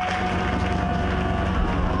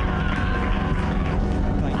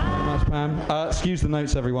 Excuse the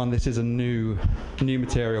notes, everyone. This is a new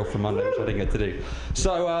material for Monday, which I didn't get to do.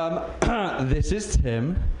 So, this is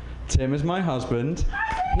Tim. Tim is my husband.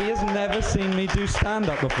 He has never seen me do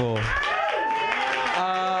stand-up before.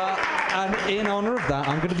 And in honor of that,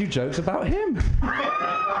 I'm going to do jokes about him.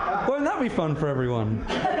 Won't that be fun for everyone?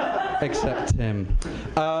 Except Tim.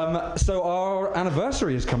 So our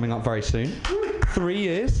anniversary is coming up very soon. 3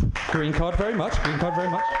 years. Green card very much. Green card very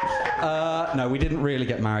much. No, we didn't really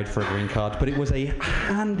get married for a green card, but it was a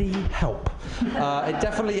handy help. It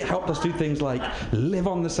definitely helped us do things like live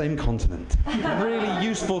on the same continent. Really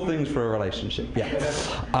useful things for a relationship, yeah.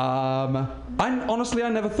 Honestly, I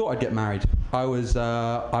never thought I'd get married. I was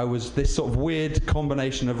this sort of weird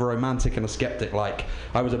combination of a romantic and a skeptic. Like,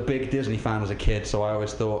 I was a big Disney fan as a kid, so I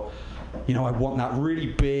always thought, you know, I want that really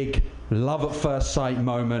big love at first sight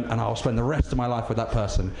moment, and I'll spend the rest of my life with that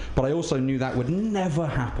person. But I also knew that would never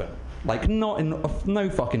happen. Like, no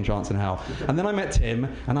fucking chance in hell. And then I met Tim,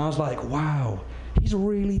 and I was like, wow, he's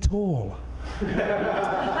really tall.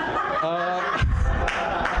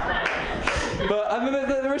 But I mean,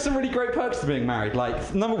 there are some really great perks to being married.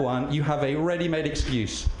 Like, number one, you have a ready-made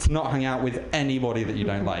excuse to not hang out with anybody that you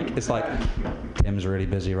don't like. It's like, Tim's really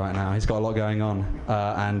busy right now. He's got a lot going on,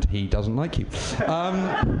 and he doesn't like you.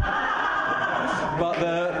 But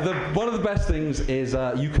one of the best things is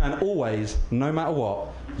you can always, no matter what,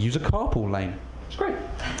 use a carpool lane. It's great.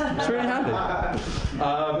 It's really handy.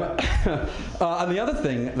 And the other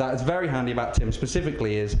thing that is very handy about Tim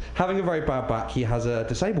specifically is having a very bad back, he has a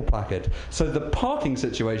disabled placard. So the parking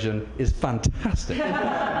situation is fantastic.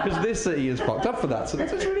 Because this city is fucked up for that. So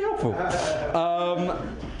that's really helpful.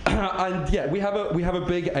 And yeah, we have a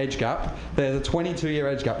big age gap. There's a 22-year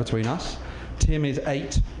age gap between us. Tim is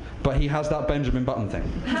 8, but he has that Benjamin Button thing.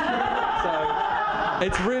 So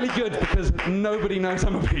it's really good because nobody knows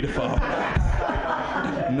I'm a paedophile.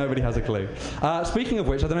 Nobody has a clue. Speaking of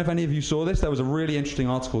which, I don't know if any of you saw this. There was a really interesting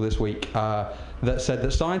article this week that said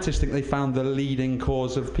that scientists think they found the leading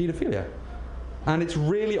cause of paedophilia. And it's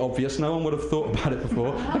really obvious. No one would have thought about it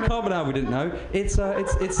before. I can't believe how we didn't know. It's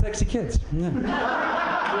sexy kids. Yeah.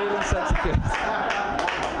 Really sexy kids.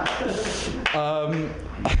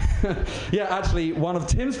 Yeah, actually, one of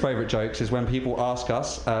Tim's favourite jokes is when people ask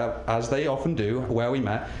us, as they often do, where we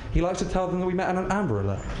met. He likes to tell them that we met on an Amber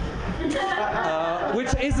Alert,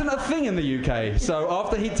 which isn't a thing in the UK. So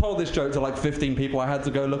after he told this joke to like 15 people, I had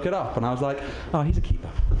to go look it up, and I was like, oh, he's a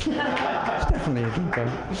keeper. It's definitely a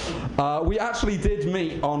drinker. We actually did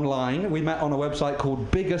meet online. We met on a website called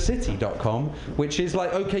biggercity.com, which is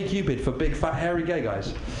like OkCupid for big, fat, hairy gay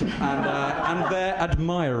guys. And their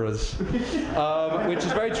admirers. Which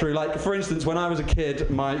is very true. Like, for instance, when I was a kid,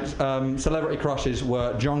 my celebrity crushes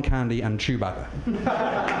were John Candy and Chewbacca.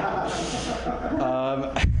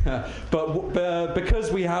 But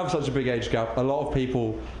because we have such a big age gap, a lot of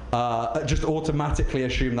people just automatically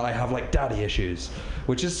assume that I have like daddy issues,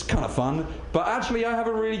 which is kind of fun. But actually, I have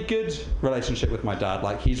a really good relationship with my dad.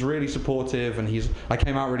 Like, he's really supportive, and I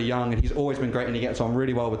came out really young, and he's always been great, and he gets on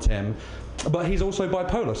really well with Tim. But he's also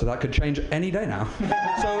bipolar, so that could change any day now.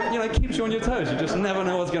 So, it keeps you on your toes. You just never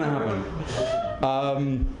know what's going to happen.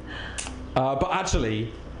 But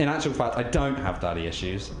actually, in actual fact, I don't have daddy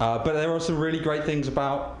issues. But there are some really great things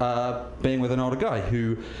about being with an older guy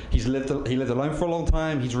who he lived alone for a long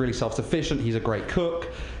time. He's really self-sufficient. He's a great cook.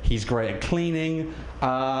 He's great at cleaning.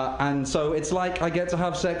 And so it's like I get to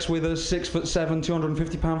have sex with a 6'7",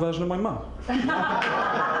 250-pound version of my mum.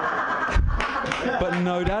 But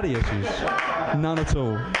no daddy issues. None at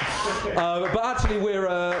all. But actually, we're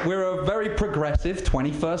a very progressive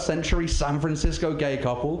 21st century San Francisco gay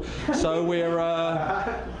couple. So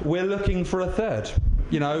we're looking for a third.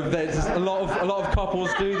 There's a lot of couples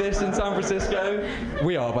do this in San Francisco.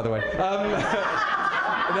 We are, by the way.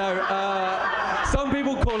 Some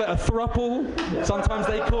people call it a throuple. Sometimes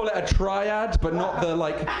they call it a triad, but not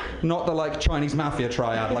the Chinese mafia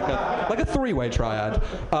triad, like a three-way triad.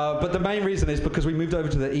 But the main reason is because we moved over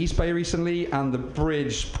to the East Bay recently, and the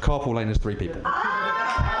bridge carpool lane is 3 people.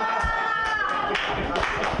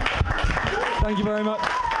 Thank you very much.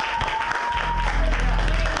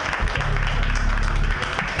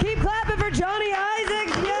 Keep clapping for Johnny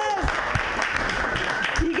Isaacs. Yes.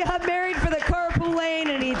 He got married for the carpool lane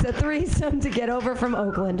and needs a threesome to get over from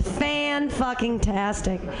Oakland.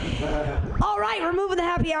 Fan-fucking-tastic. All right, we're moving the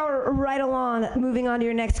happy hour right along. Moving on to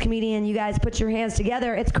your next comedian. You guys put your hands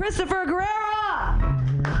together. It's Christopher Guerrera.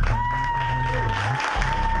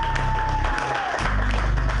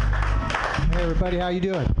 Hey everybody, how you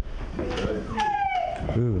doing?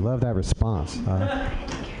 Ooh, love that response.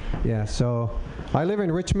 Yeah, so I live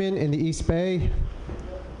in Richmond in the East Bay,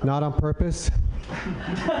 not on purpose.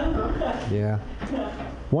 Yeah.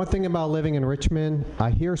 One thing about living in Richmond,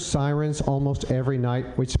 I hear sirens almost every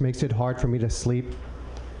night, which makes it hard for me to sleep.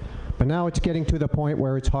 But now it's getting to the point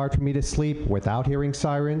where it's hard for me to sleep without hearing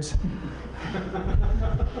sirens.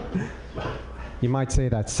 You might say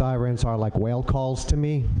that sirens are like whale calls to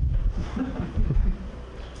me.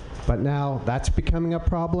 But now that's becoming a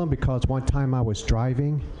problem because one time I was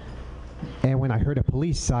driving, and when I heard a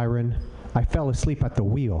police siren, I fell asleep at the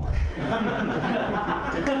wheel.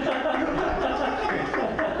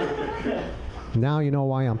 Now you know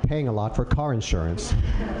why I'm paying a lot for car insurance.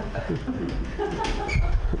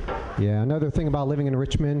 Yeah, another thing about living in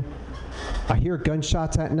Richmond, I hear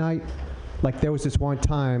gunshots at night. Like there was this one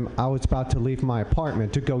time I was about to leave my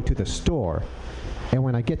apartment to go to the store. And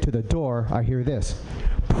when I get to the door, I hear this.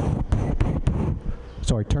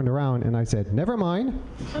 So I turned around and I said, never mind.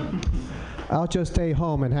 I'll just stay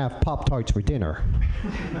home and have Pop-Tarts for dinner.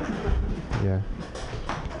 Yeah.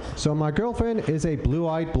 So my girlfriend is a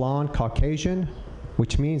blue-eyed blonde Caucasian,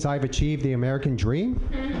 which means I've achieved the American dream.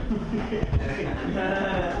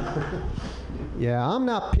 Yeah, I'm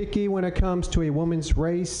not picky when it comes to a woman's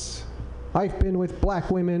race. I've been with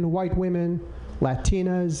black women, white women,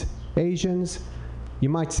 Latinas, Asians. You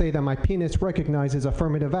might say that my penis recognizes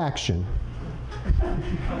affirmative action.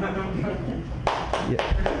 Yeah.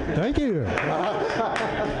 Thank you.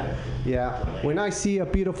 Yeah, when I see a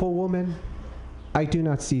beautiful woman, I do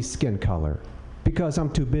not see skin color because I'm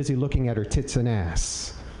too busy looking at her tits and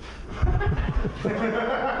ass.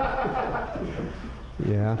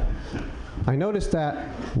 Yeah. I noticed that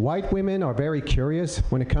white women are very curious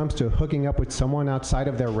when it comes to hooking up with someone outside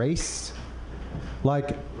of their race.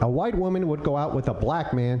 Like, a white woman would go out with a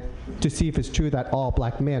black man to see if it's true that all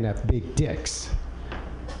black men have big dicks.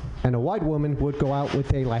 And a white woman would go out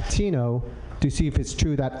with a Latino to see if it's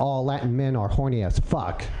true that all Latin men are horny as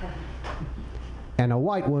fuck. And a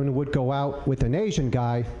white woman would go out with an Asian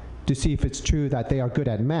guy to see if it's true that they are good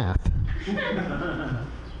at math.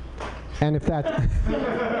 And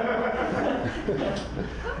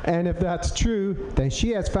if that's true, then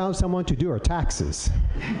she has found someone to do her taxes.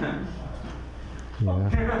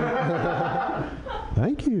 Yeah.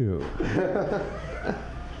 Thank you.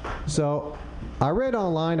 So, I read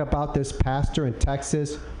online about this pastor in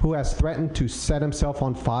Texas who has threatened to set himself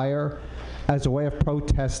on fire as a way of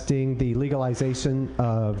protesting the legalization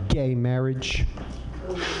of gay marriage.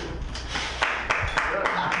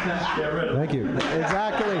 Thank you.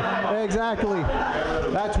 Exactly.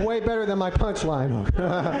 That's way better than my punchline.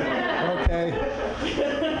 Okay.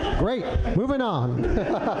 Great. Moving on.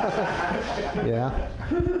 Yeah.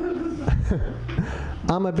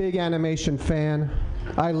 I'm a big animation fan.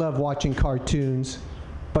 I love watching cartoons.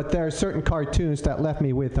 But there are certain cartoons that left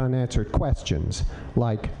me with unanswered questions.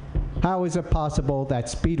 Like, how is it possible that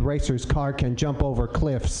Speed Racer's car can jump over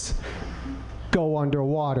cliffs, go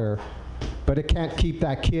underwater, but it can't keep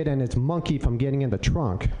that kid and his monkey from getting in the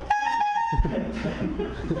trunk?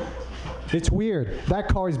 It's weird. That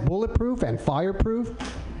car is bulletproof and fireproof,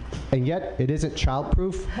 and yet it isn't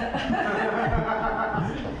childproof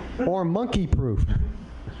or monkey-proof.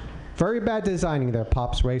 Very bad designing there,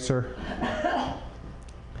 Pops Racer.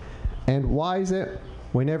 And why is it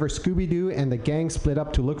whenever Scooby-Doo and the gang split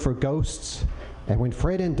up to look for ghosts, and when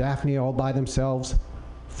Fred and Daphne are all by themselves,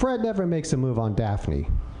 Fred never makes a move on Daphne?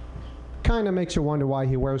 Kinda makes you wonder why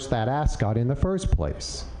he wears that ascot in the first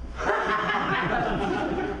place.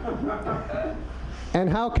 And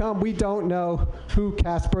how come we don't know who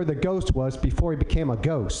Casper the Ghost was before he became a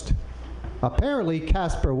ghost? Apparently,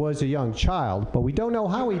 Casper was a young child, but we don't know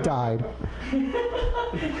how he died.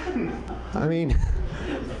 I mean,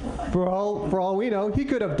 for all we know, he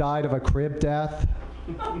could have died of a crib death.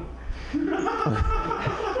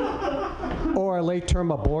 Or a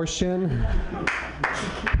late-term abortion.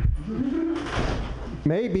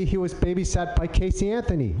 Maybe he was babysat by Casey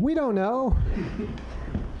Anthony. We don't know.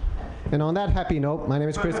 And on that happy note, my name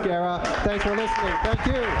is Chris Guerra. Thanks for listening. Thank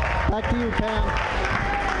you. Back to you, Pam.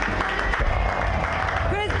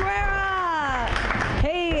 Chris Guerra!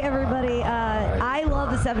 Hey, everybody. I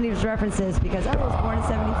love the 70s references because I was born in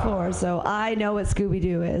 74, so I know what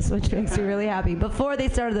Scooby-Doo is, which makes me really happy. Before they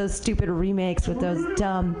started those stupid remakes with those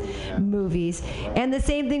dumb movies. And the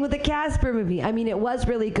same thing with the Casper movie. I mean, it was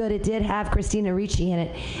really good. It did have Christina Ricci in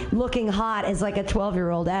it, looking hot as like a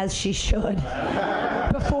 12-year-old, as she should.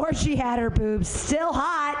 Before she had her boobs. Still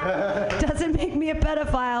hot. Doesn't make me a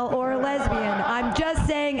pedophile or a lesbian. I'm just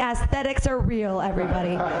saying aesthetics are real,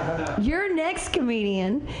 everybody. Your next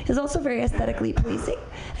comedian is also very aesthetically pleasing,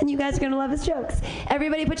 and you guys are going to love his jokes.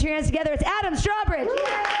 Everybody put your hands together. It's Adam Strawbridge.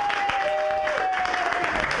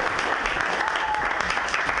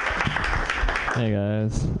 Hey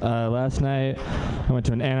guys, last night I went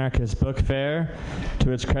to an anarchist book fair.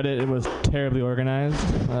 To its credit, it was terribly organized.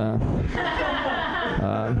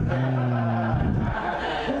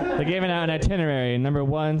 They gave out an itinerary. Number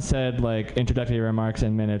 1 said like introductory remarks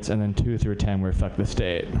in minutes, and then 2 through 10 were fuck the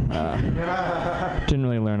state. Didn't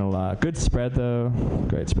really learn a lot. Good spread though,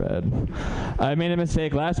 great spread. I made a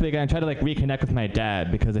mistake last week. I tried to like reconnect with my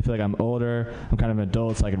dad because I feel like I'm older. I'm kind of an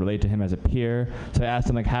adult, so I can relate to him as a peer. So I asked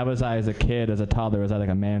him like, how was I as a kid, as a toddler? Was I like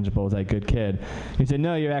a manageable? Was I a good kid? He said,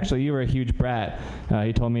 no, you were a huge brat.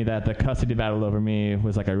 He told me that the custody battle over me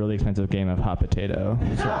was like a really expensive game of hot potato.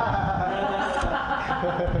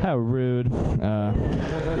 How rude.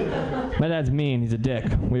 My dad's mean. He's a dick.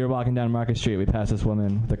 We were walking down Market Street. We passed this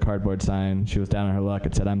woman with a cardboard sign. She was down on her luck.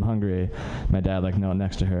 It said, I'm hungry. My dad like knelt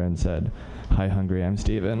next to her and said, hi, hungry, I'm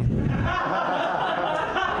Steven.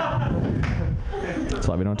 That's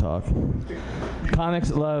why we don't talk. Comics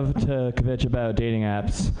love to kvetch about dating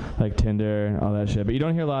apps like Tinder and all that shit, but you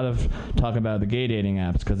don't hear a lot of talk about the gay dating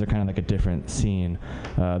apps because they're kind of like a different scene.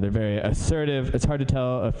 They're very assertive. It's hard to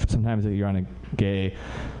tell if sometimes that you're on a gay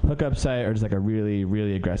hookup site or just like a really,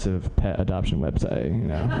 really aggressive pet adoption website, you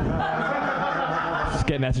know. Just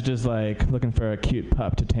get messages like looking for a cute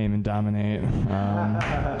pup to tame and dominate,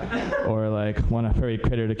 or like want a furry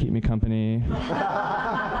critter to keep me company,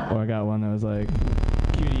 or I got one that was like,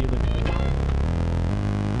 cutie, you look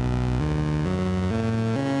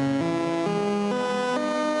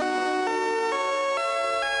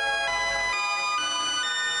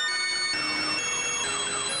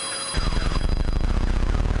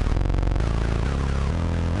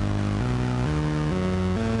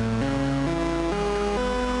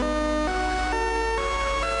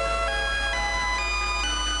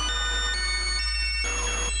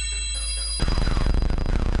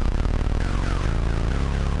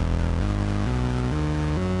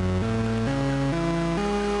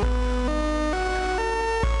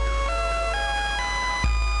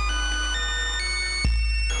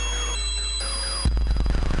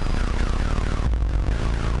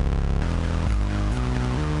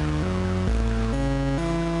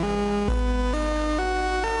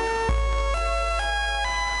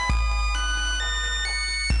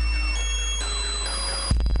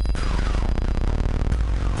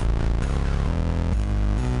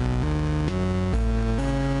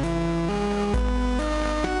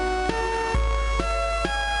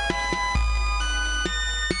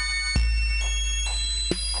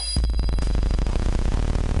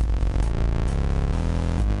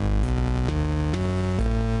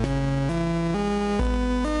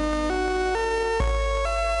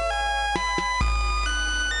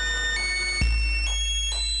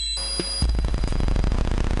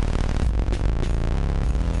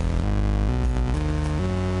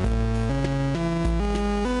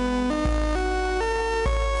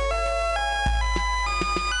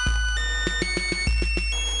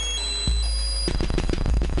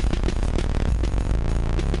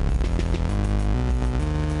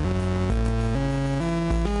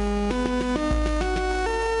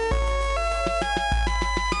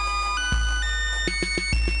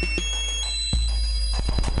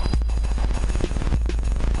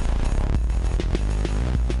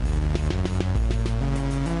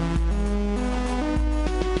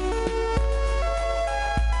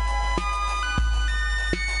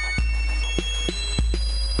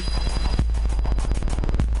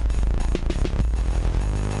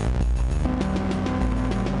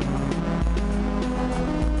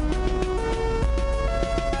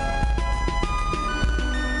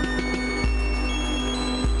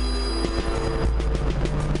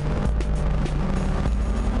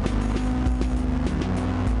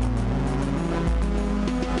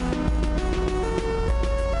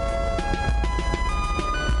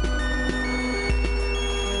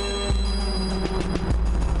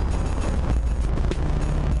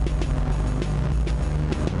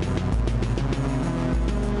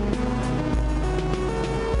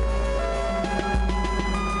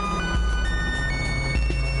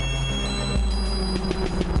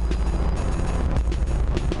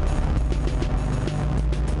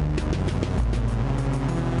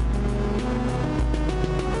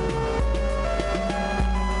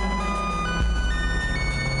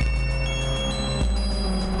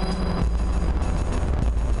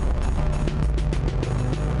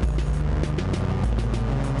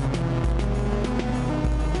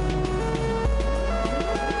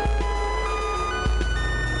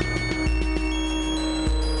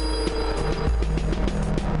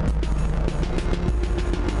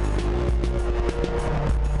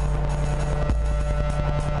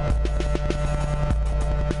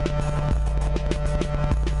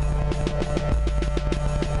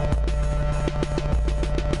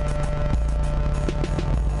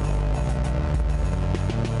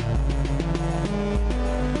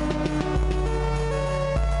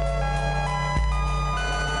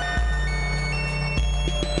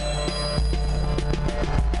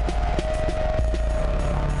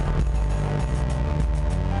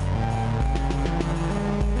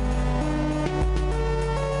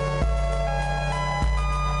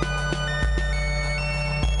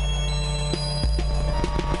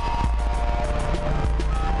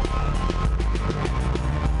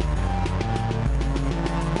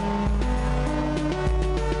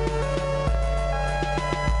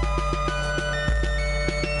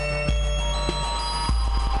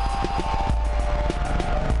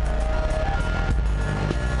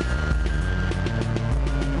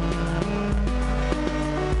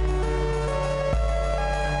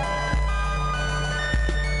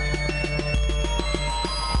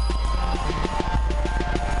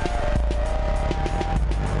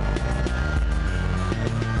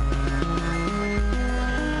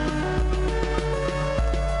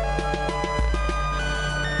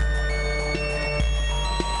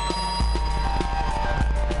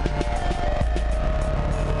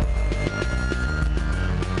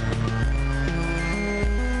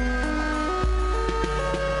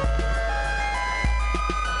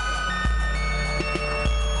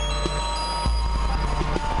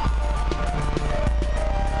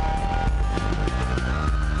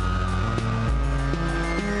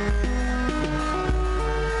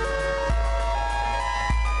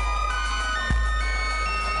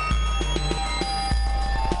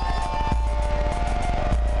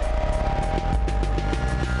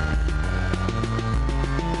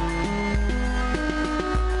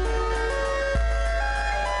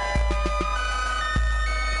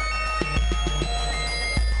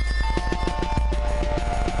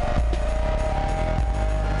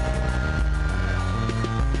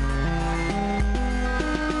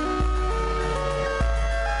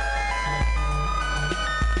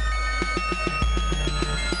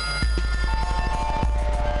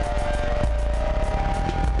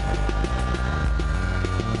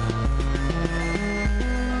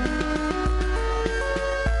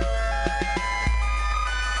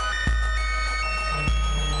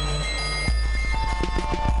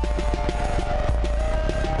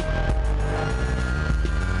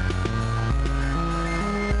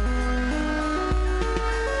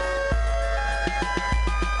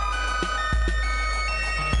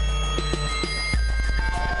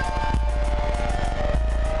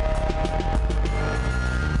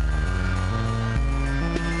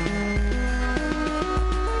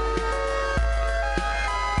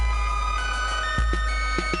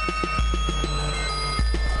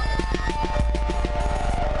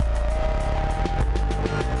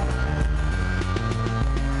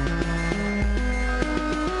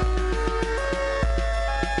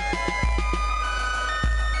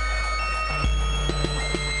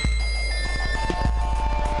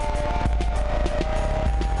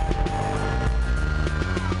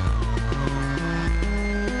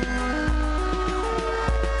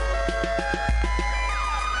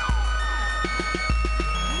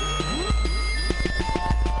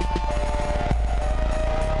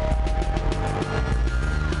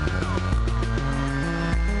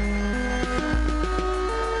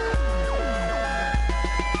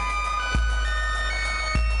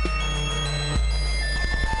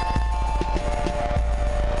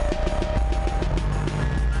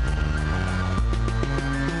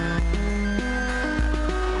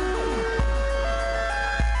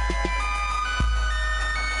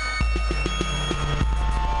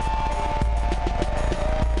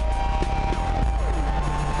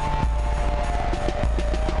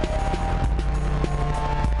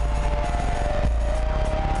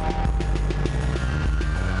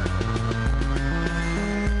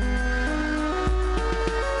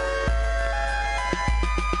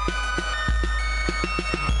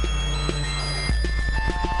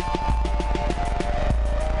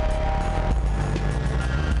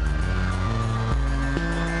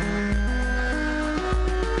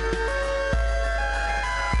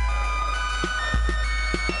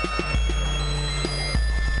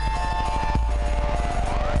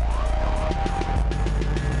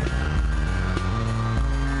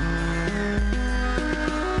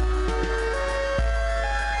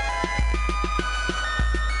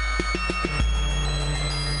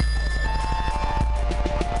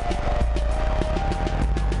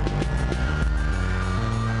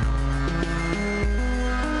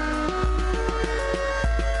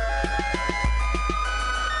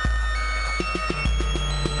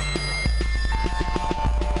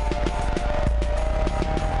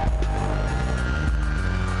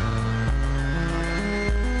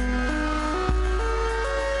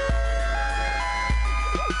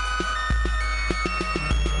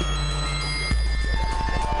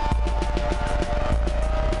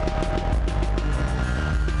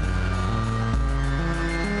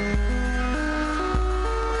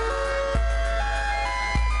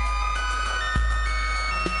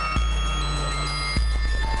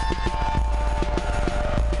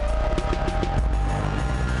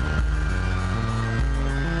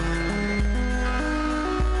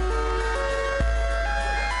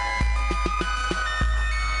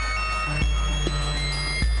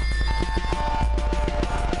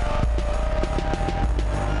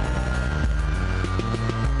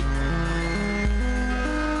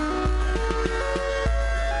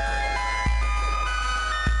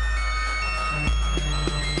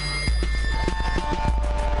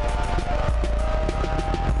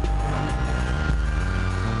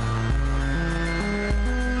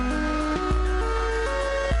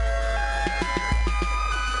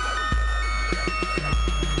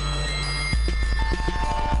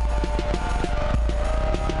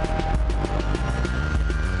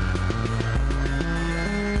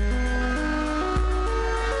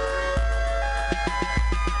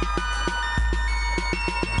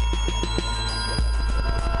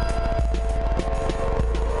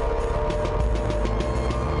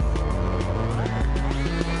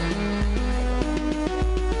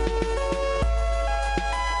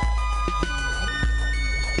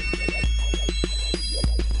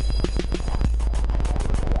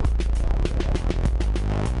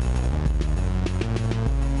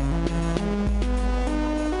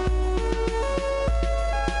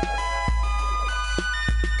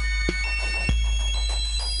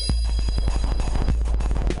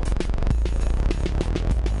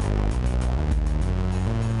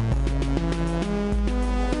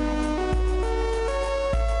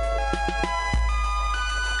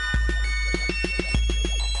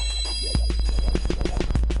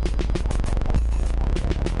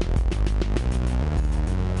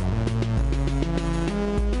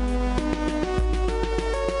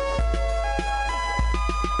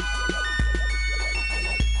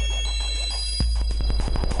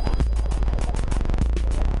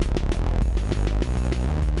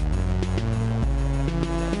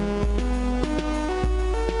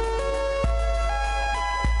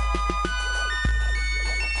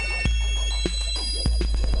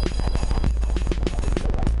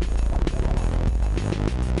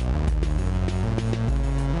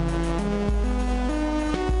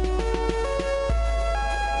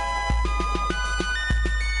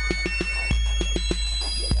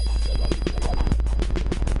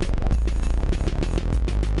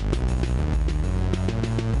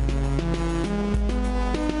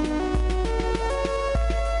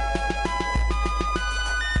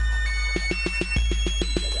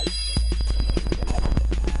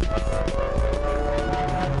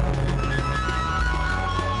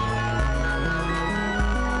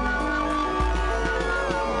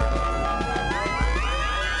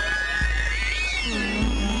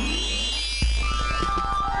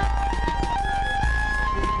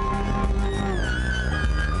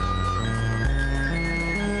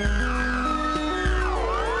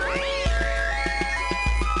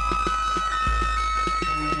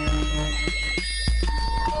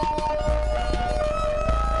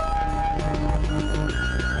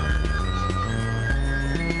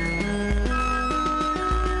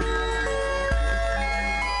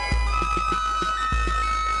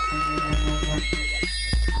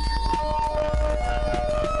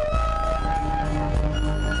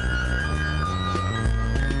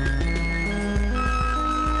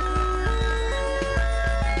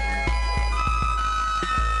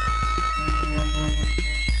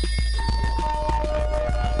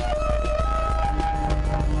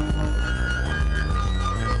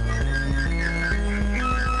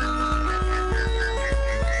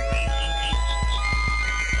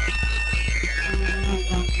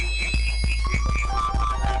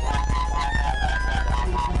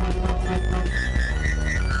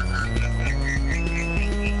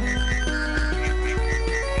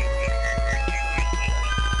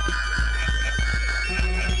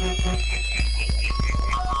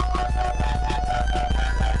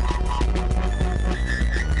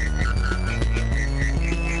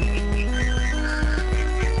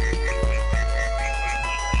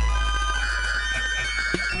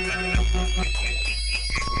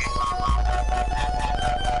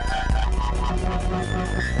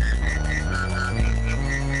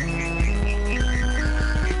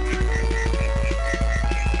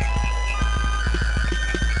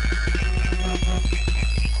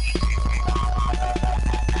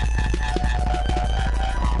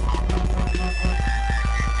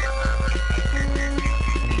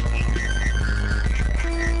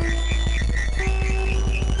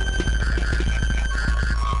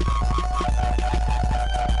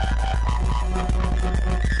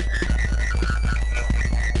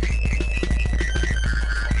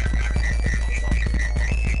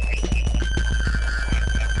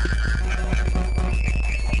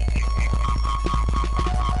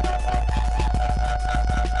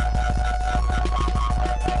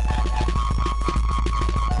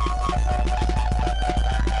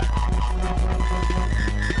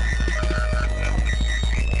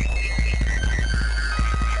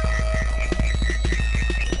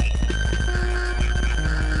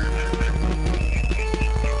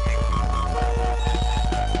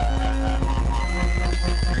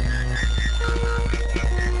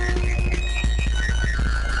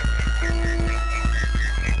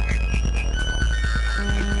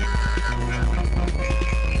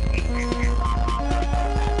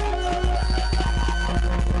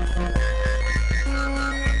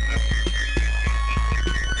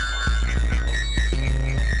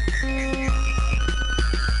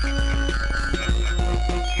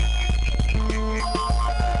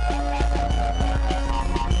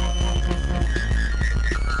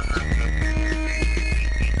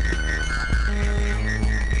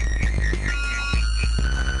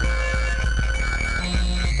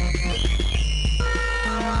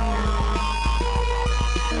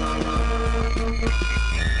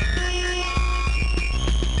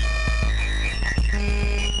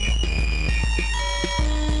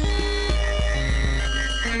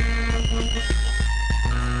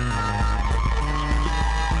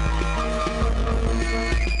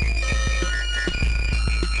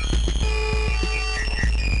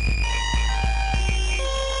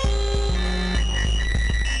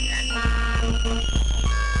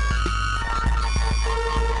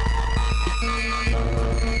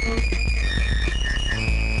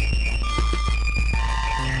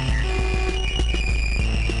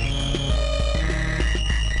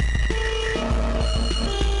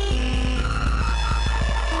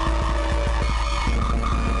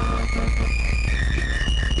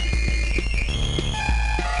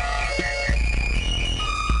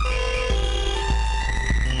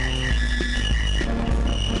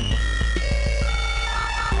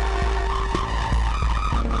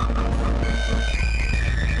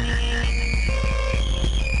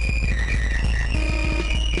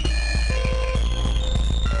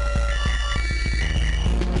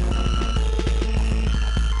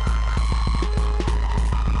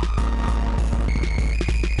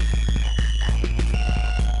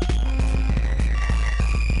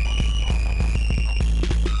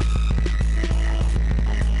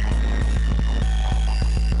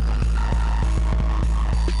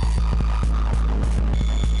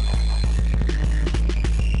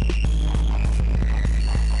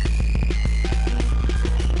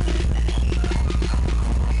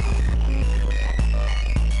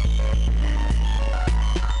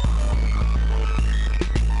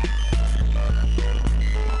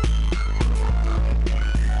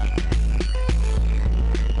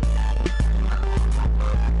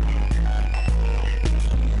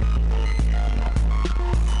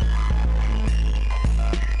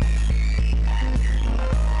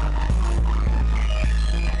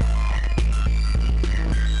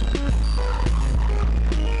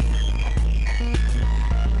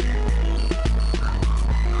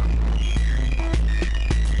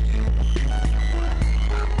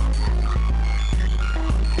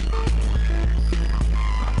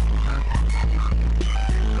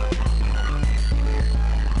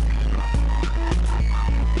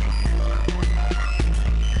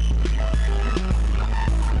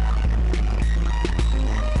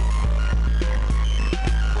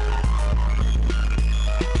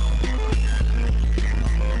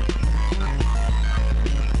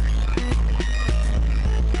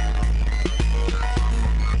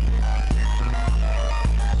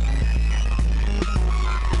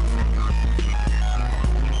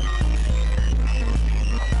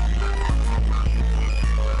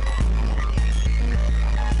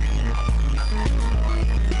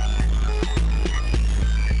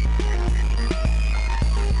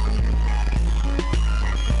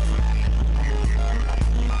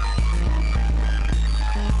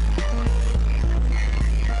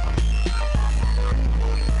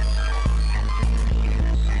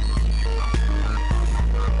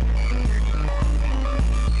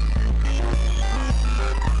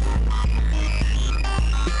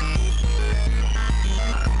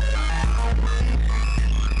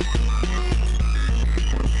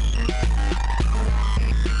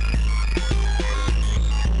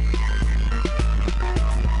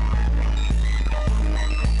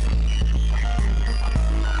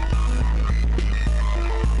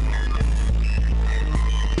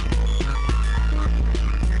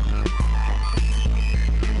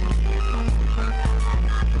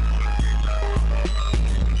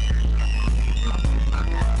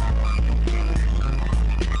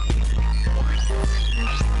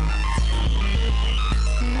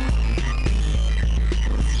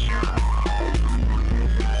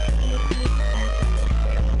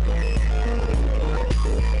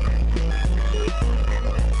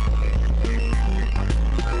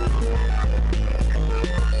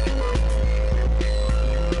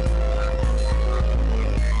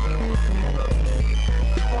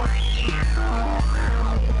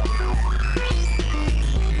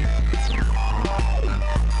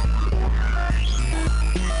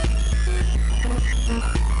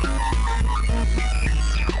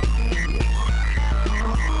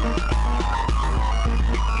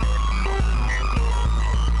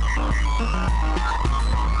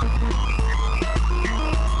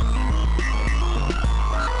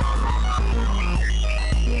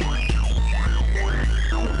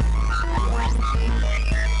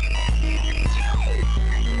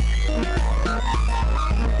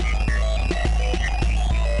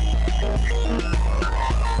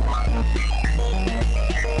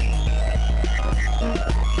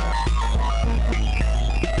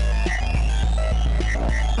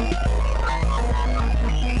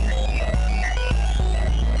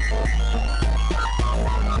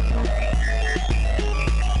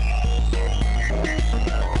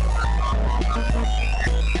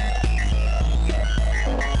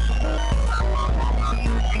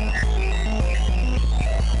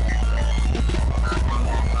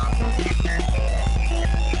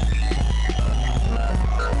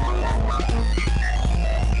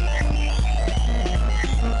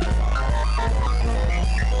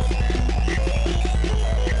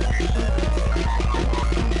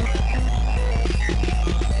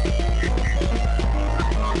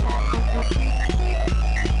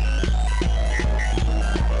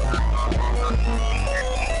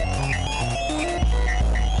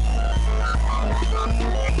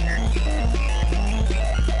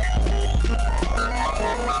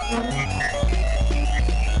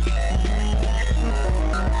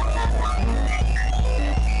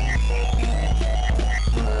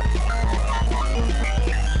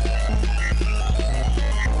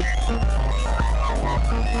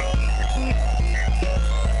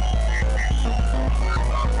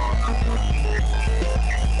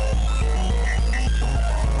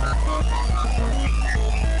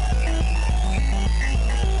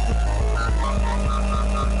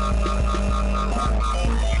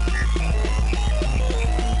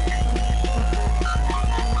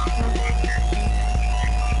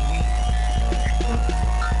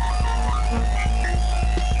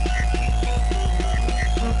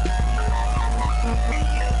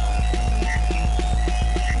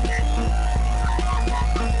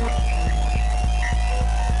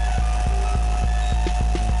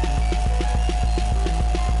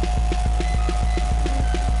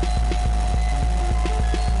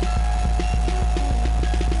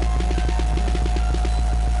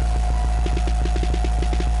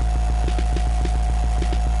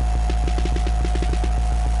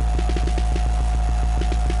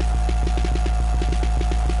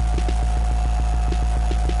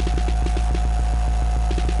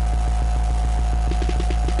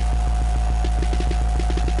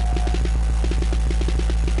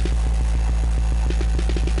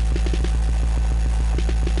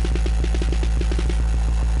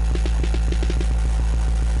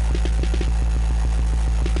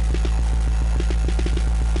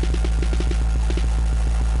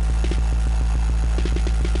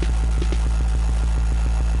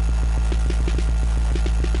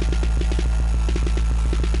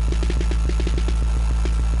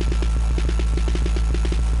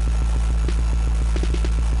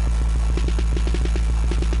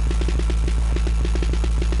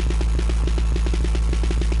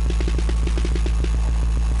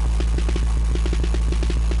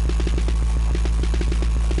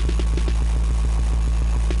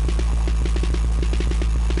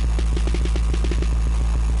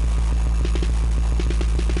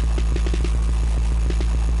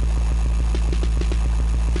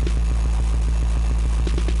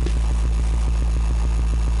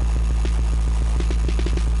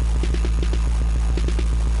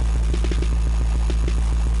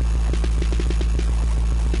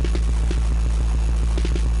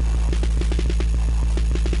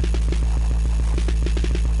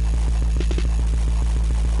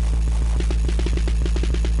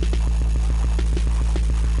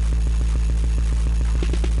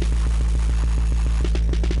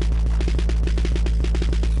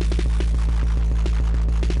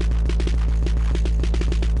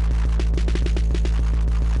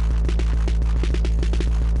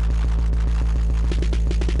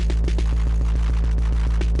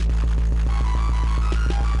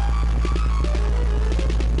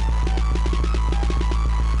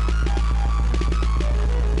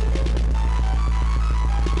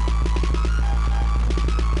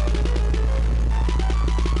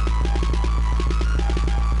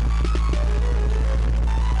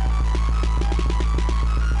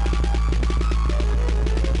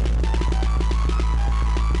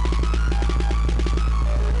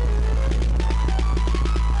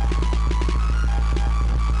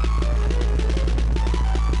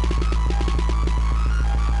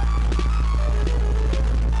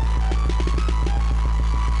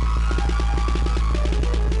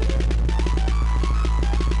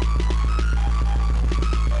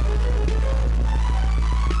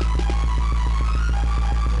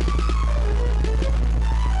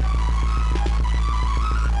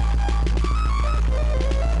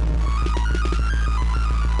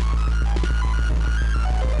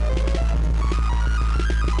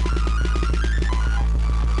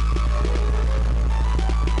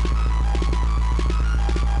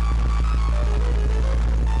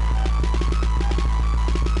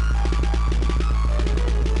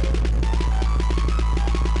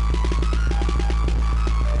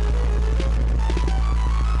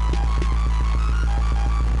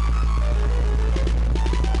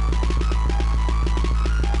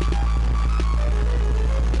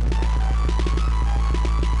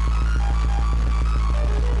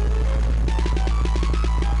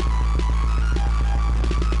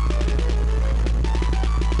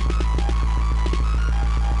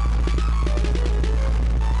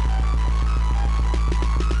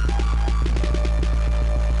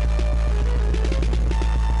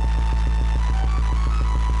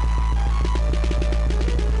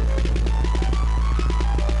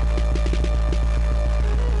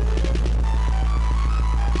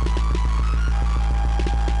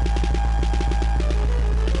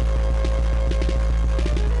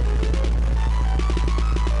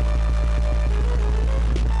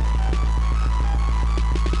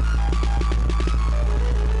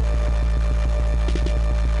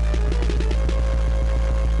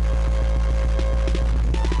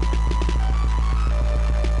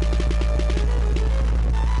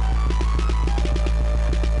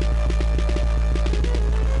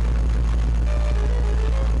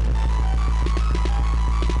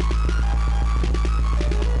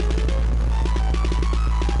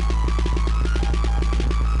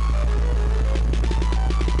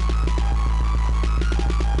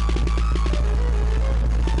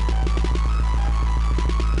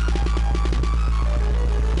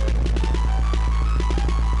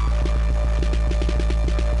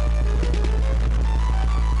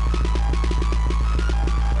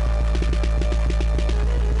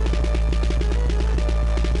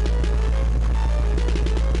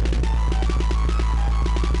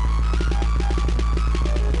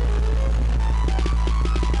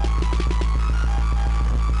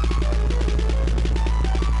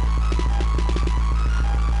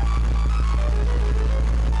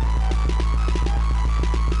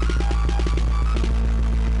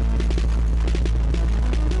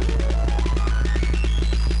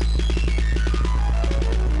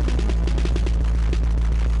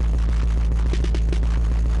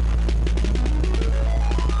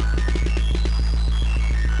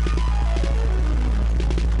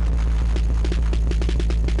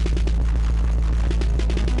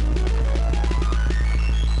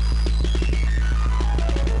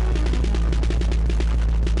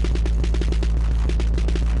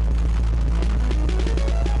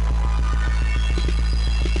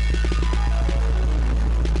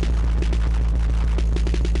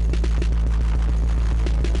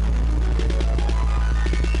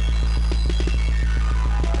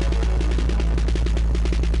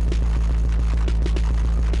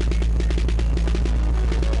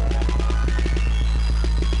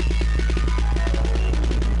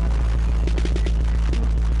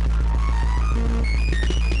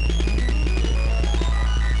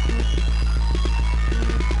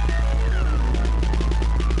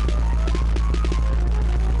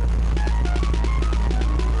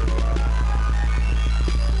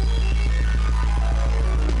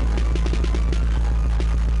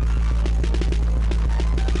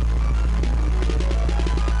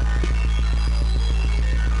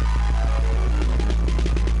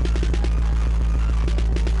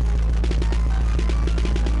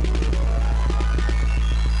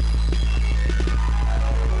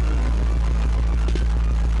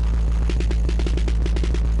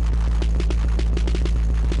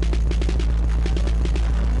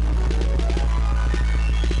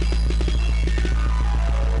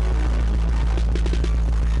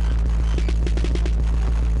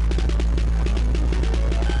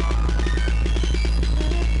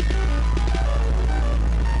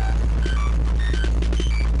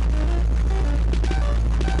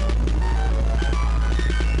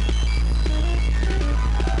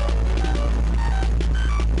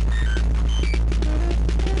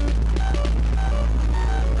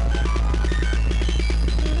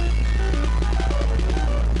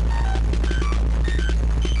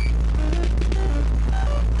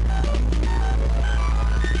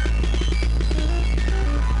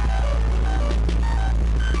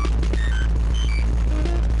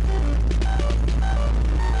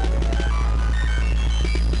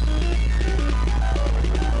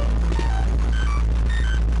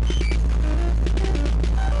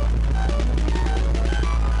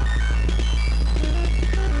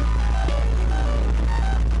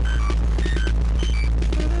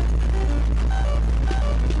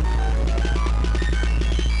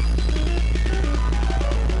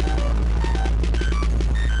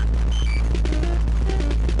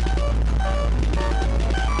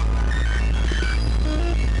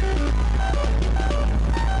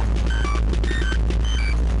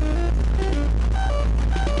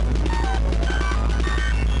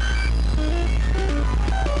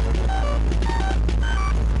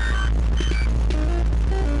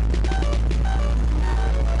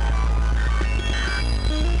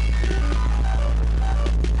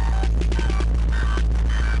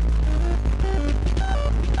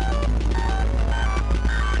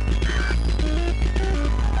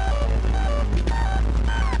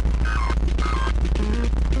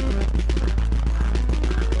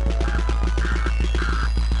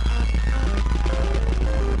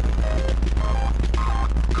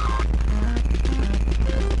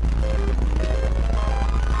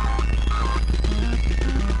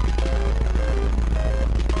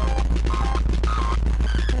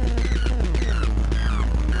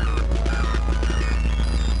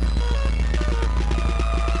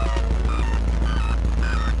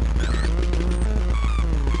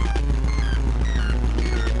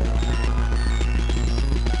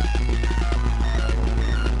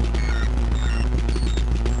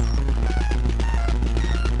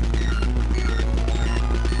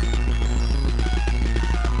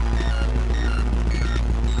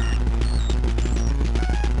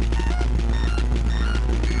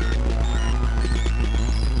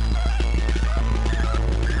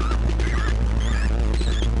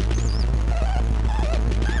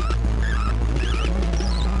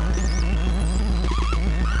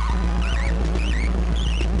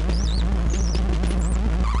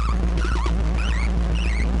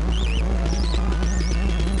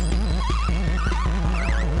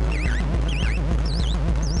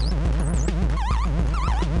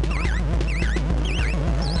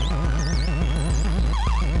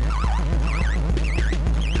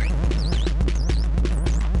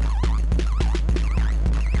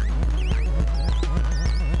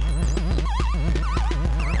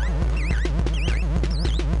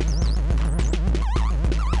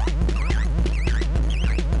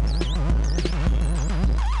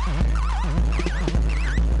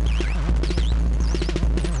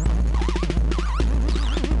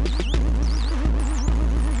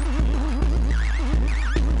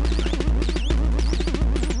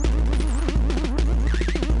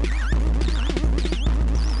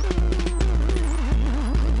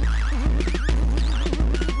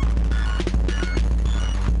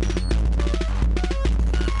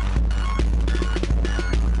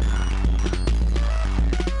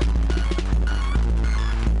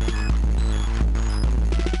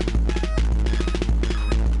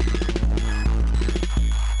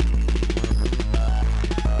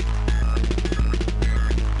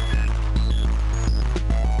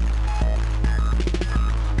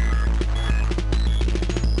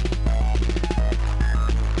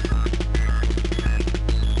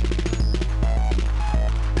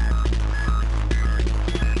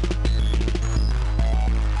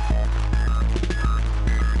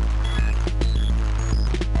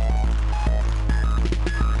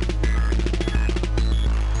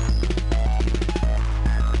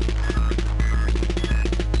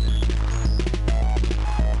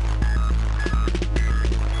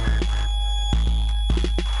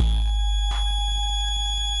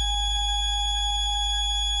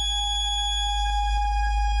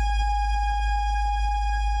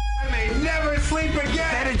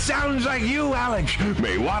then it sounds like you, Alex,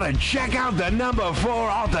 may want to check out the number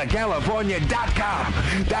 4AltaCalifornia.com.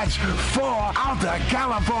 That's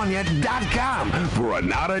 4AltaCalifornia.com for a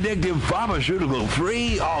non-addictive,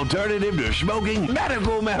 pharmaceutical-free alternative to smoking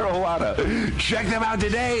medical marijuana. Check them out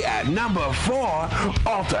today at number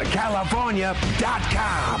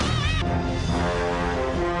 4AltaCalifornia.com.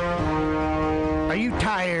 Are you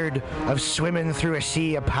tired of swimming through a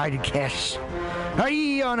sea of podcasts? Are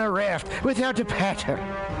ye on a raft without a paddle?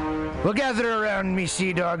 Well, gather around me,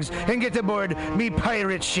 sea dogs, and get aboard me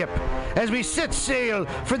pirate ship as we set sail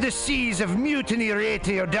for the seas of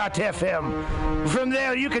MutinyRadio.fm. From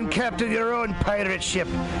there, you can captain your own pirate ship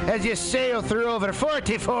as you sail through over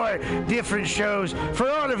 44 different shows for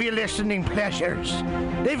all of your listening pleasures.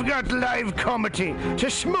 They've got live comedy to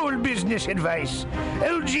small business advice,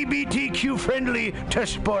 LGBTQ-friendly to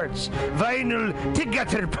sports, vinyl to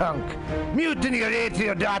gutter punk.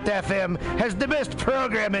 MutinyRadio.fm has the best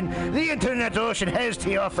programming the internet ocean has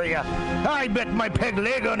to offer you. I bet my peg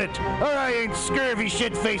leg on it, or I ain't scurvy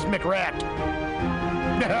shit-faced McRat.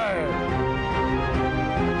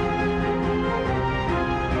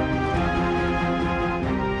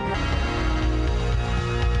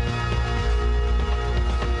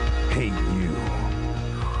 Hey, you.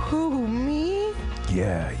 Who, me?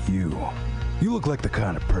 Yeah, you. You look like the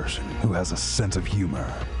kind of person who has a sense of humor.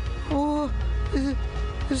 Oh,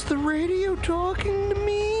 is the radio talking to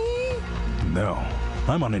me? No,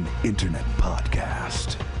 I'm on an internet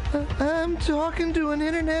podcast. I'm talking to an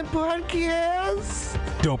internet podcast?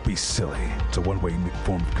 Don't be silly. It's a one-way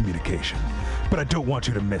form of communication. But I don't want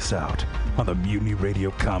you to miss out on the Mutiny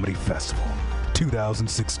Radio Comedy Festival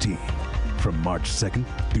 2016 from March 2nd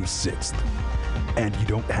through 6th. And you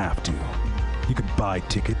don't have to. You can buy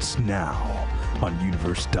tickets now on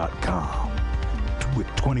universe.com. With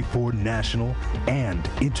 24 national and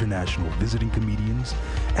international visiting comedians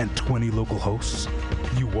and 20 local hosts,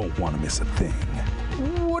 you won't want to miss a thing.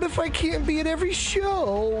 What if I can't be at every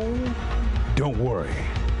show? Don't worry.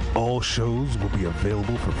 All shows will be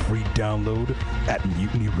available for free download at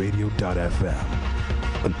MutinyRadio.fm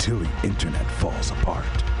until the internet falls apart.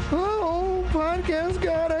 Oh, podcast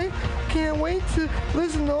God, I can't wait to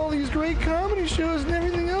listen to all these great comedy shows and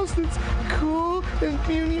everything else that's cool at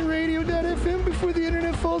MutinyRadio.fm before the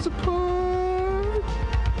internet falls apart.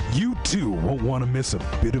 You too won't want to miss a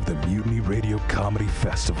bit of the Mutiny Radio Comedy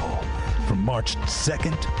Festival from March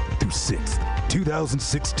 2nd through 6th,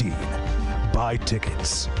 2016. Buy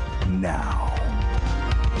tickets now.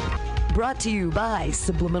 Brought to you by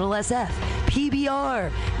Subliminal SF,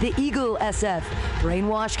 PBR, The Eagle SF,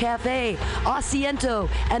 Brainwash Cafe, Asiento,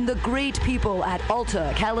 and the great people at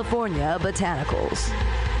Alta California Botanicals.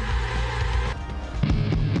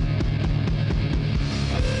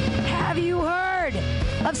 Have you heard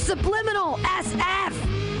of Subliminal SF?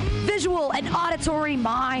 Visual and auditory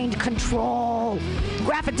mind control.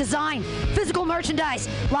 Graphic design, physical merchandise,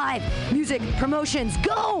 live music promotions.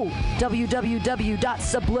 Go!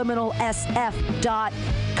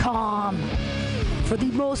 www.subliminalsf.com for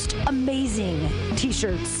the most amazing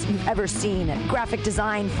t-shirts you've ever seen. Graphic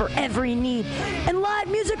design for every need. And live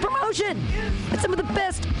music promotion at some of the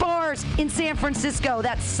best bars in San Francisco.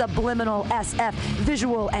 That's Subliminal SF,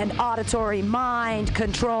 visual and auditory mind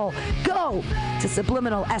control. Go to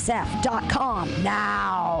subliminalsf.com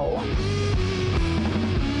now.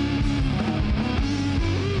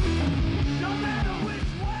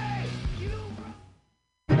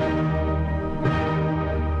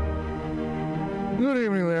 Good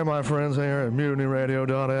evening there, my friends here at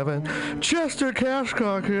MutinyRadio.fm. Chester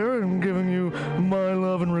Cashcock here, and giving you my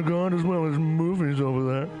love and regard as well as movies over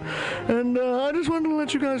there. And I just wanted to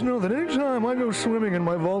let you guys know that anytime I go swimming in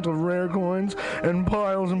my vault of rare coins and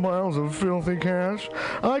piles of filthy cash,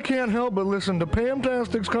 I can't help but listen to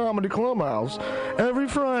Pamtastic's Comedy Clubhouse every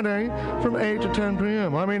Friday from 8 to 10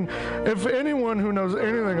 p.m. I mean, if anyone who knows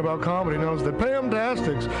anything about comedy knows that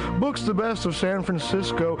Pamtastic's books the best of San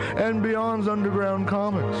Francisco and beyond's underground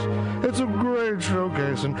comics. It's a great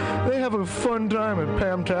showcase, and they have a fun time at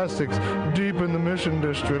Pamtastic's deep in the Mission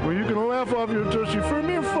District, where you can laugh off your tushy for a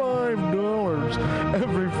mere $5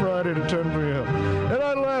 every Friday to 10 p.m. And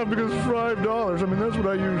I laugh because $5, I mean, that's what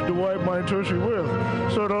I use to wipe my tushy with.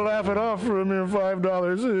 So to laugh it off for a mere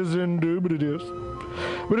 $5 is indubitious.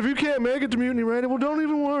 But if you can't make it to Mutiny Radio, well, don't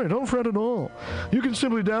even worry. Don't fret at all. You can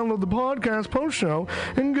simply download the podcast post-show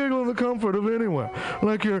and giggle in the comfort of anywhere,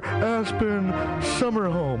 like your Aspen summer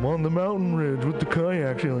home on the mountain ridge with the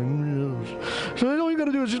kayak feeling. So all you got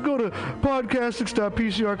to do is just go to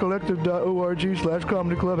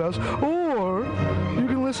podcastics.pcrcollective.org/comedyclubhouse, or you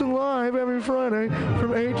can listen live every Friday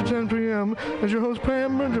from 8 to 10 p.m. as your host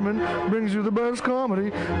Pam Benjamin brings you the best comedy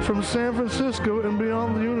from San Francisco and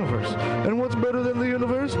beyond the universe. And what's better than the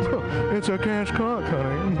universe? It's a cash cock,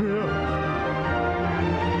 honey.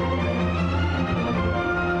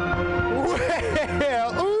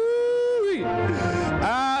 Well, ooh,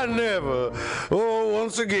 I never. Oh,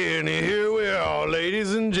 once again, here we are,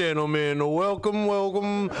 ladies and gentlemen. Welcome,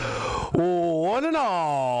 welcome, one and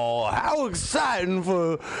all. How exciting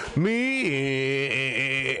for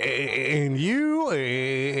me and you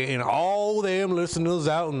and all them listeners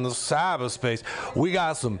out in the cyberspace. We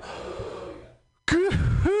got some good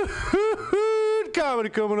comedy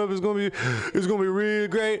coming up. It's gonna be really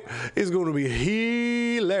great. It's gonna be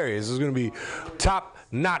hilarious. It's gonna be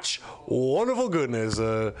top-notch, wonderful goodness.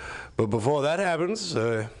 But before that happens,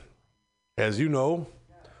 as you know,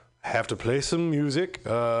 I have to play some music.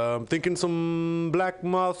 I'm thinking some Black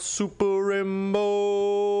Moth Super Rainbow.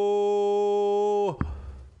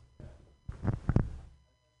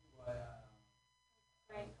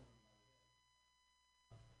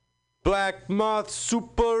 Black Moth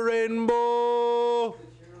Super Rainbow.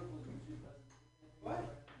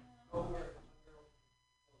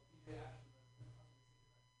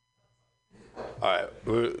 All right,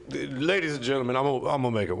 ladies and gentlemen, I'm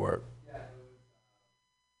gonna make it work.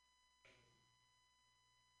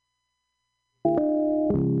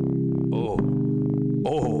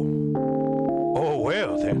 Oh,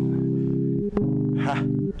 well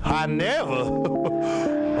then. I never.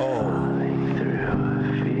 Oh.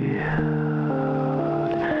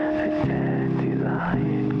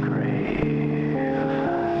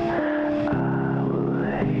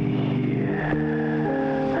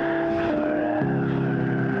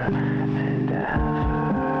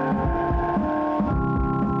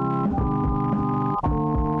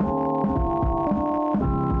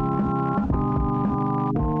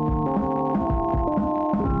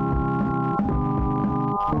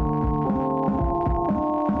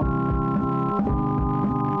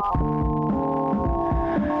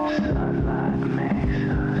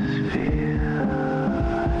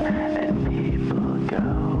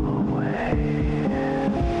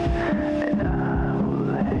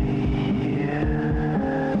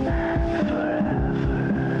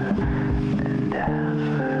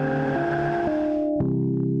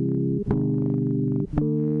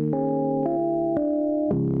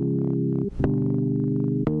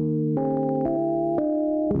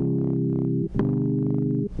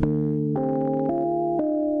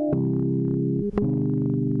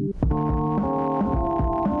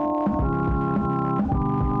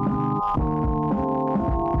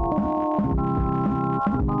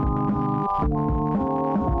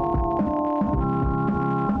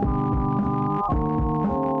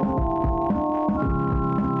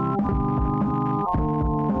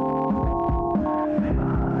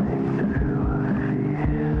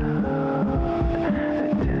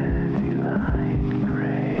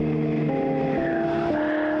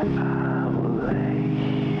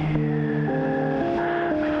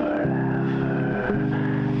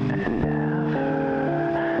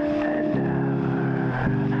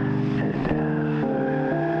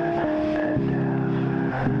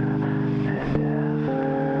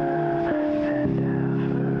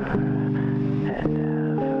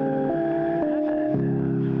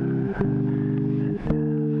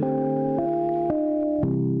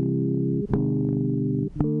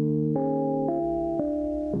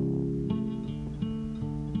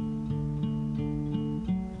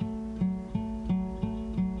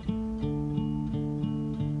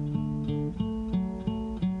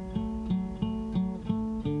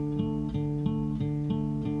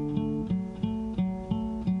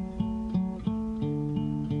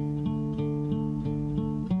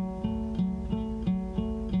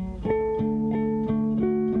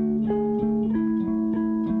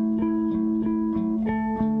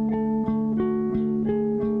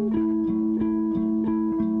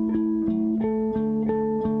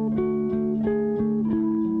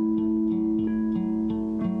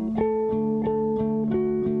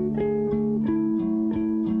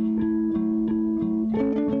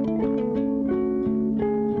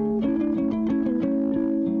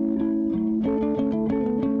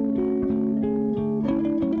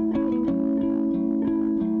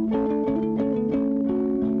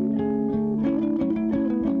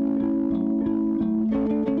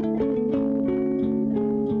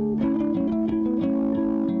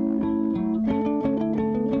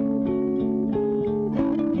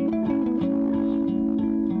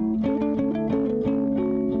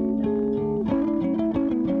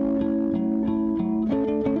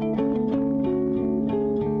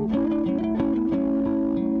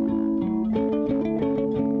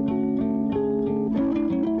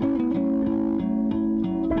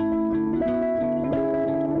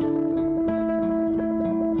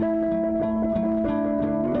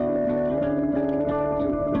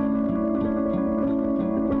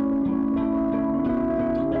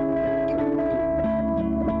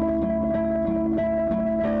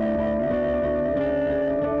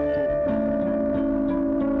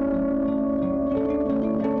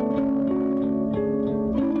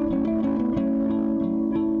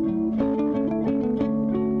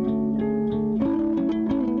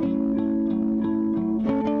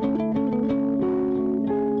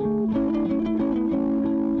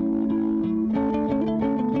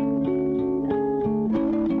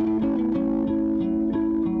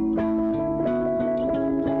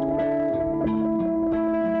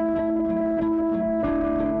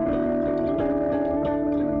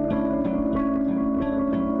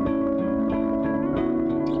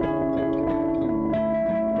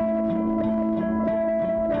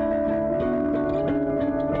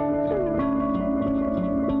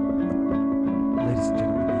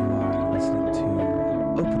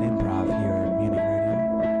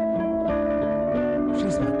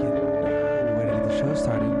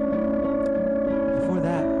 before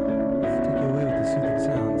that, take you away with the soothing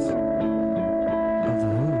sound.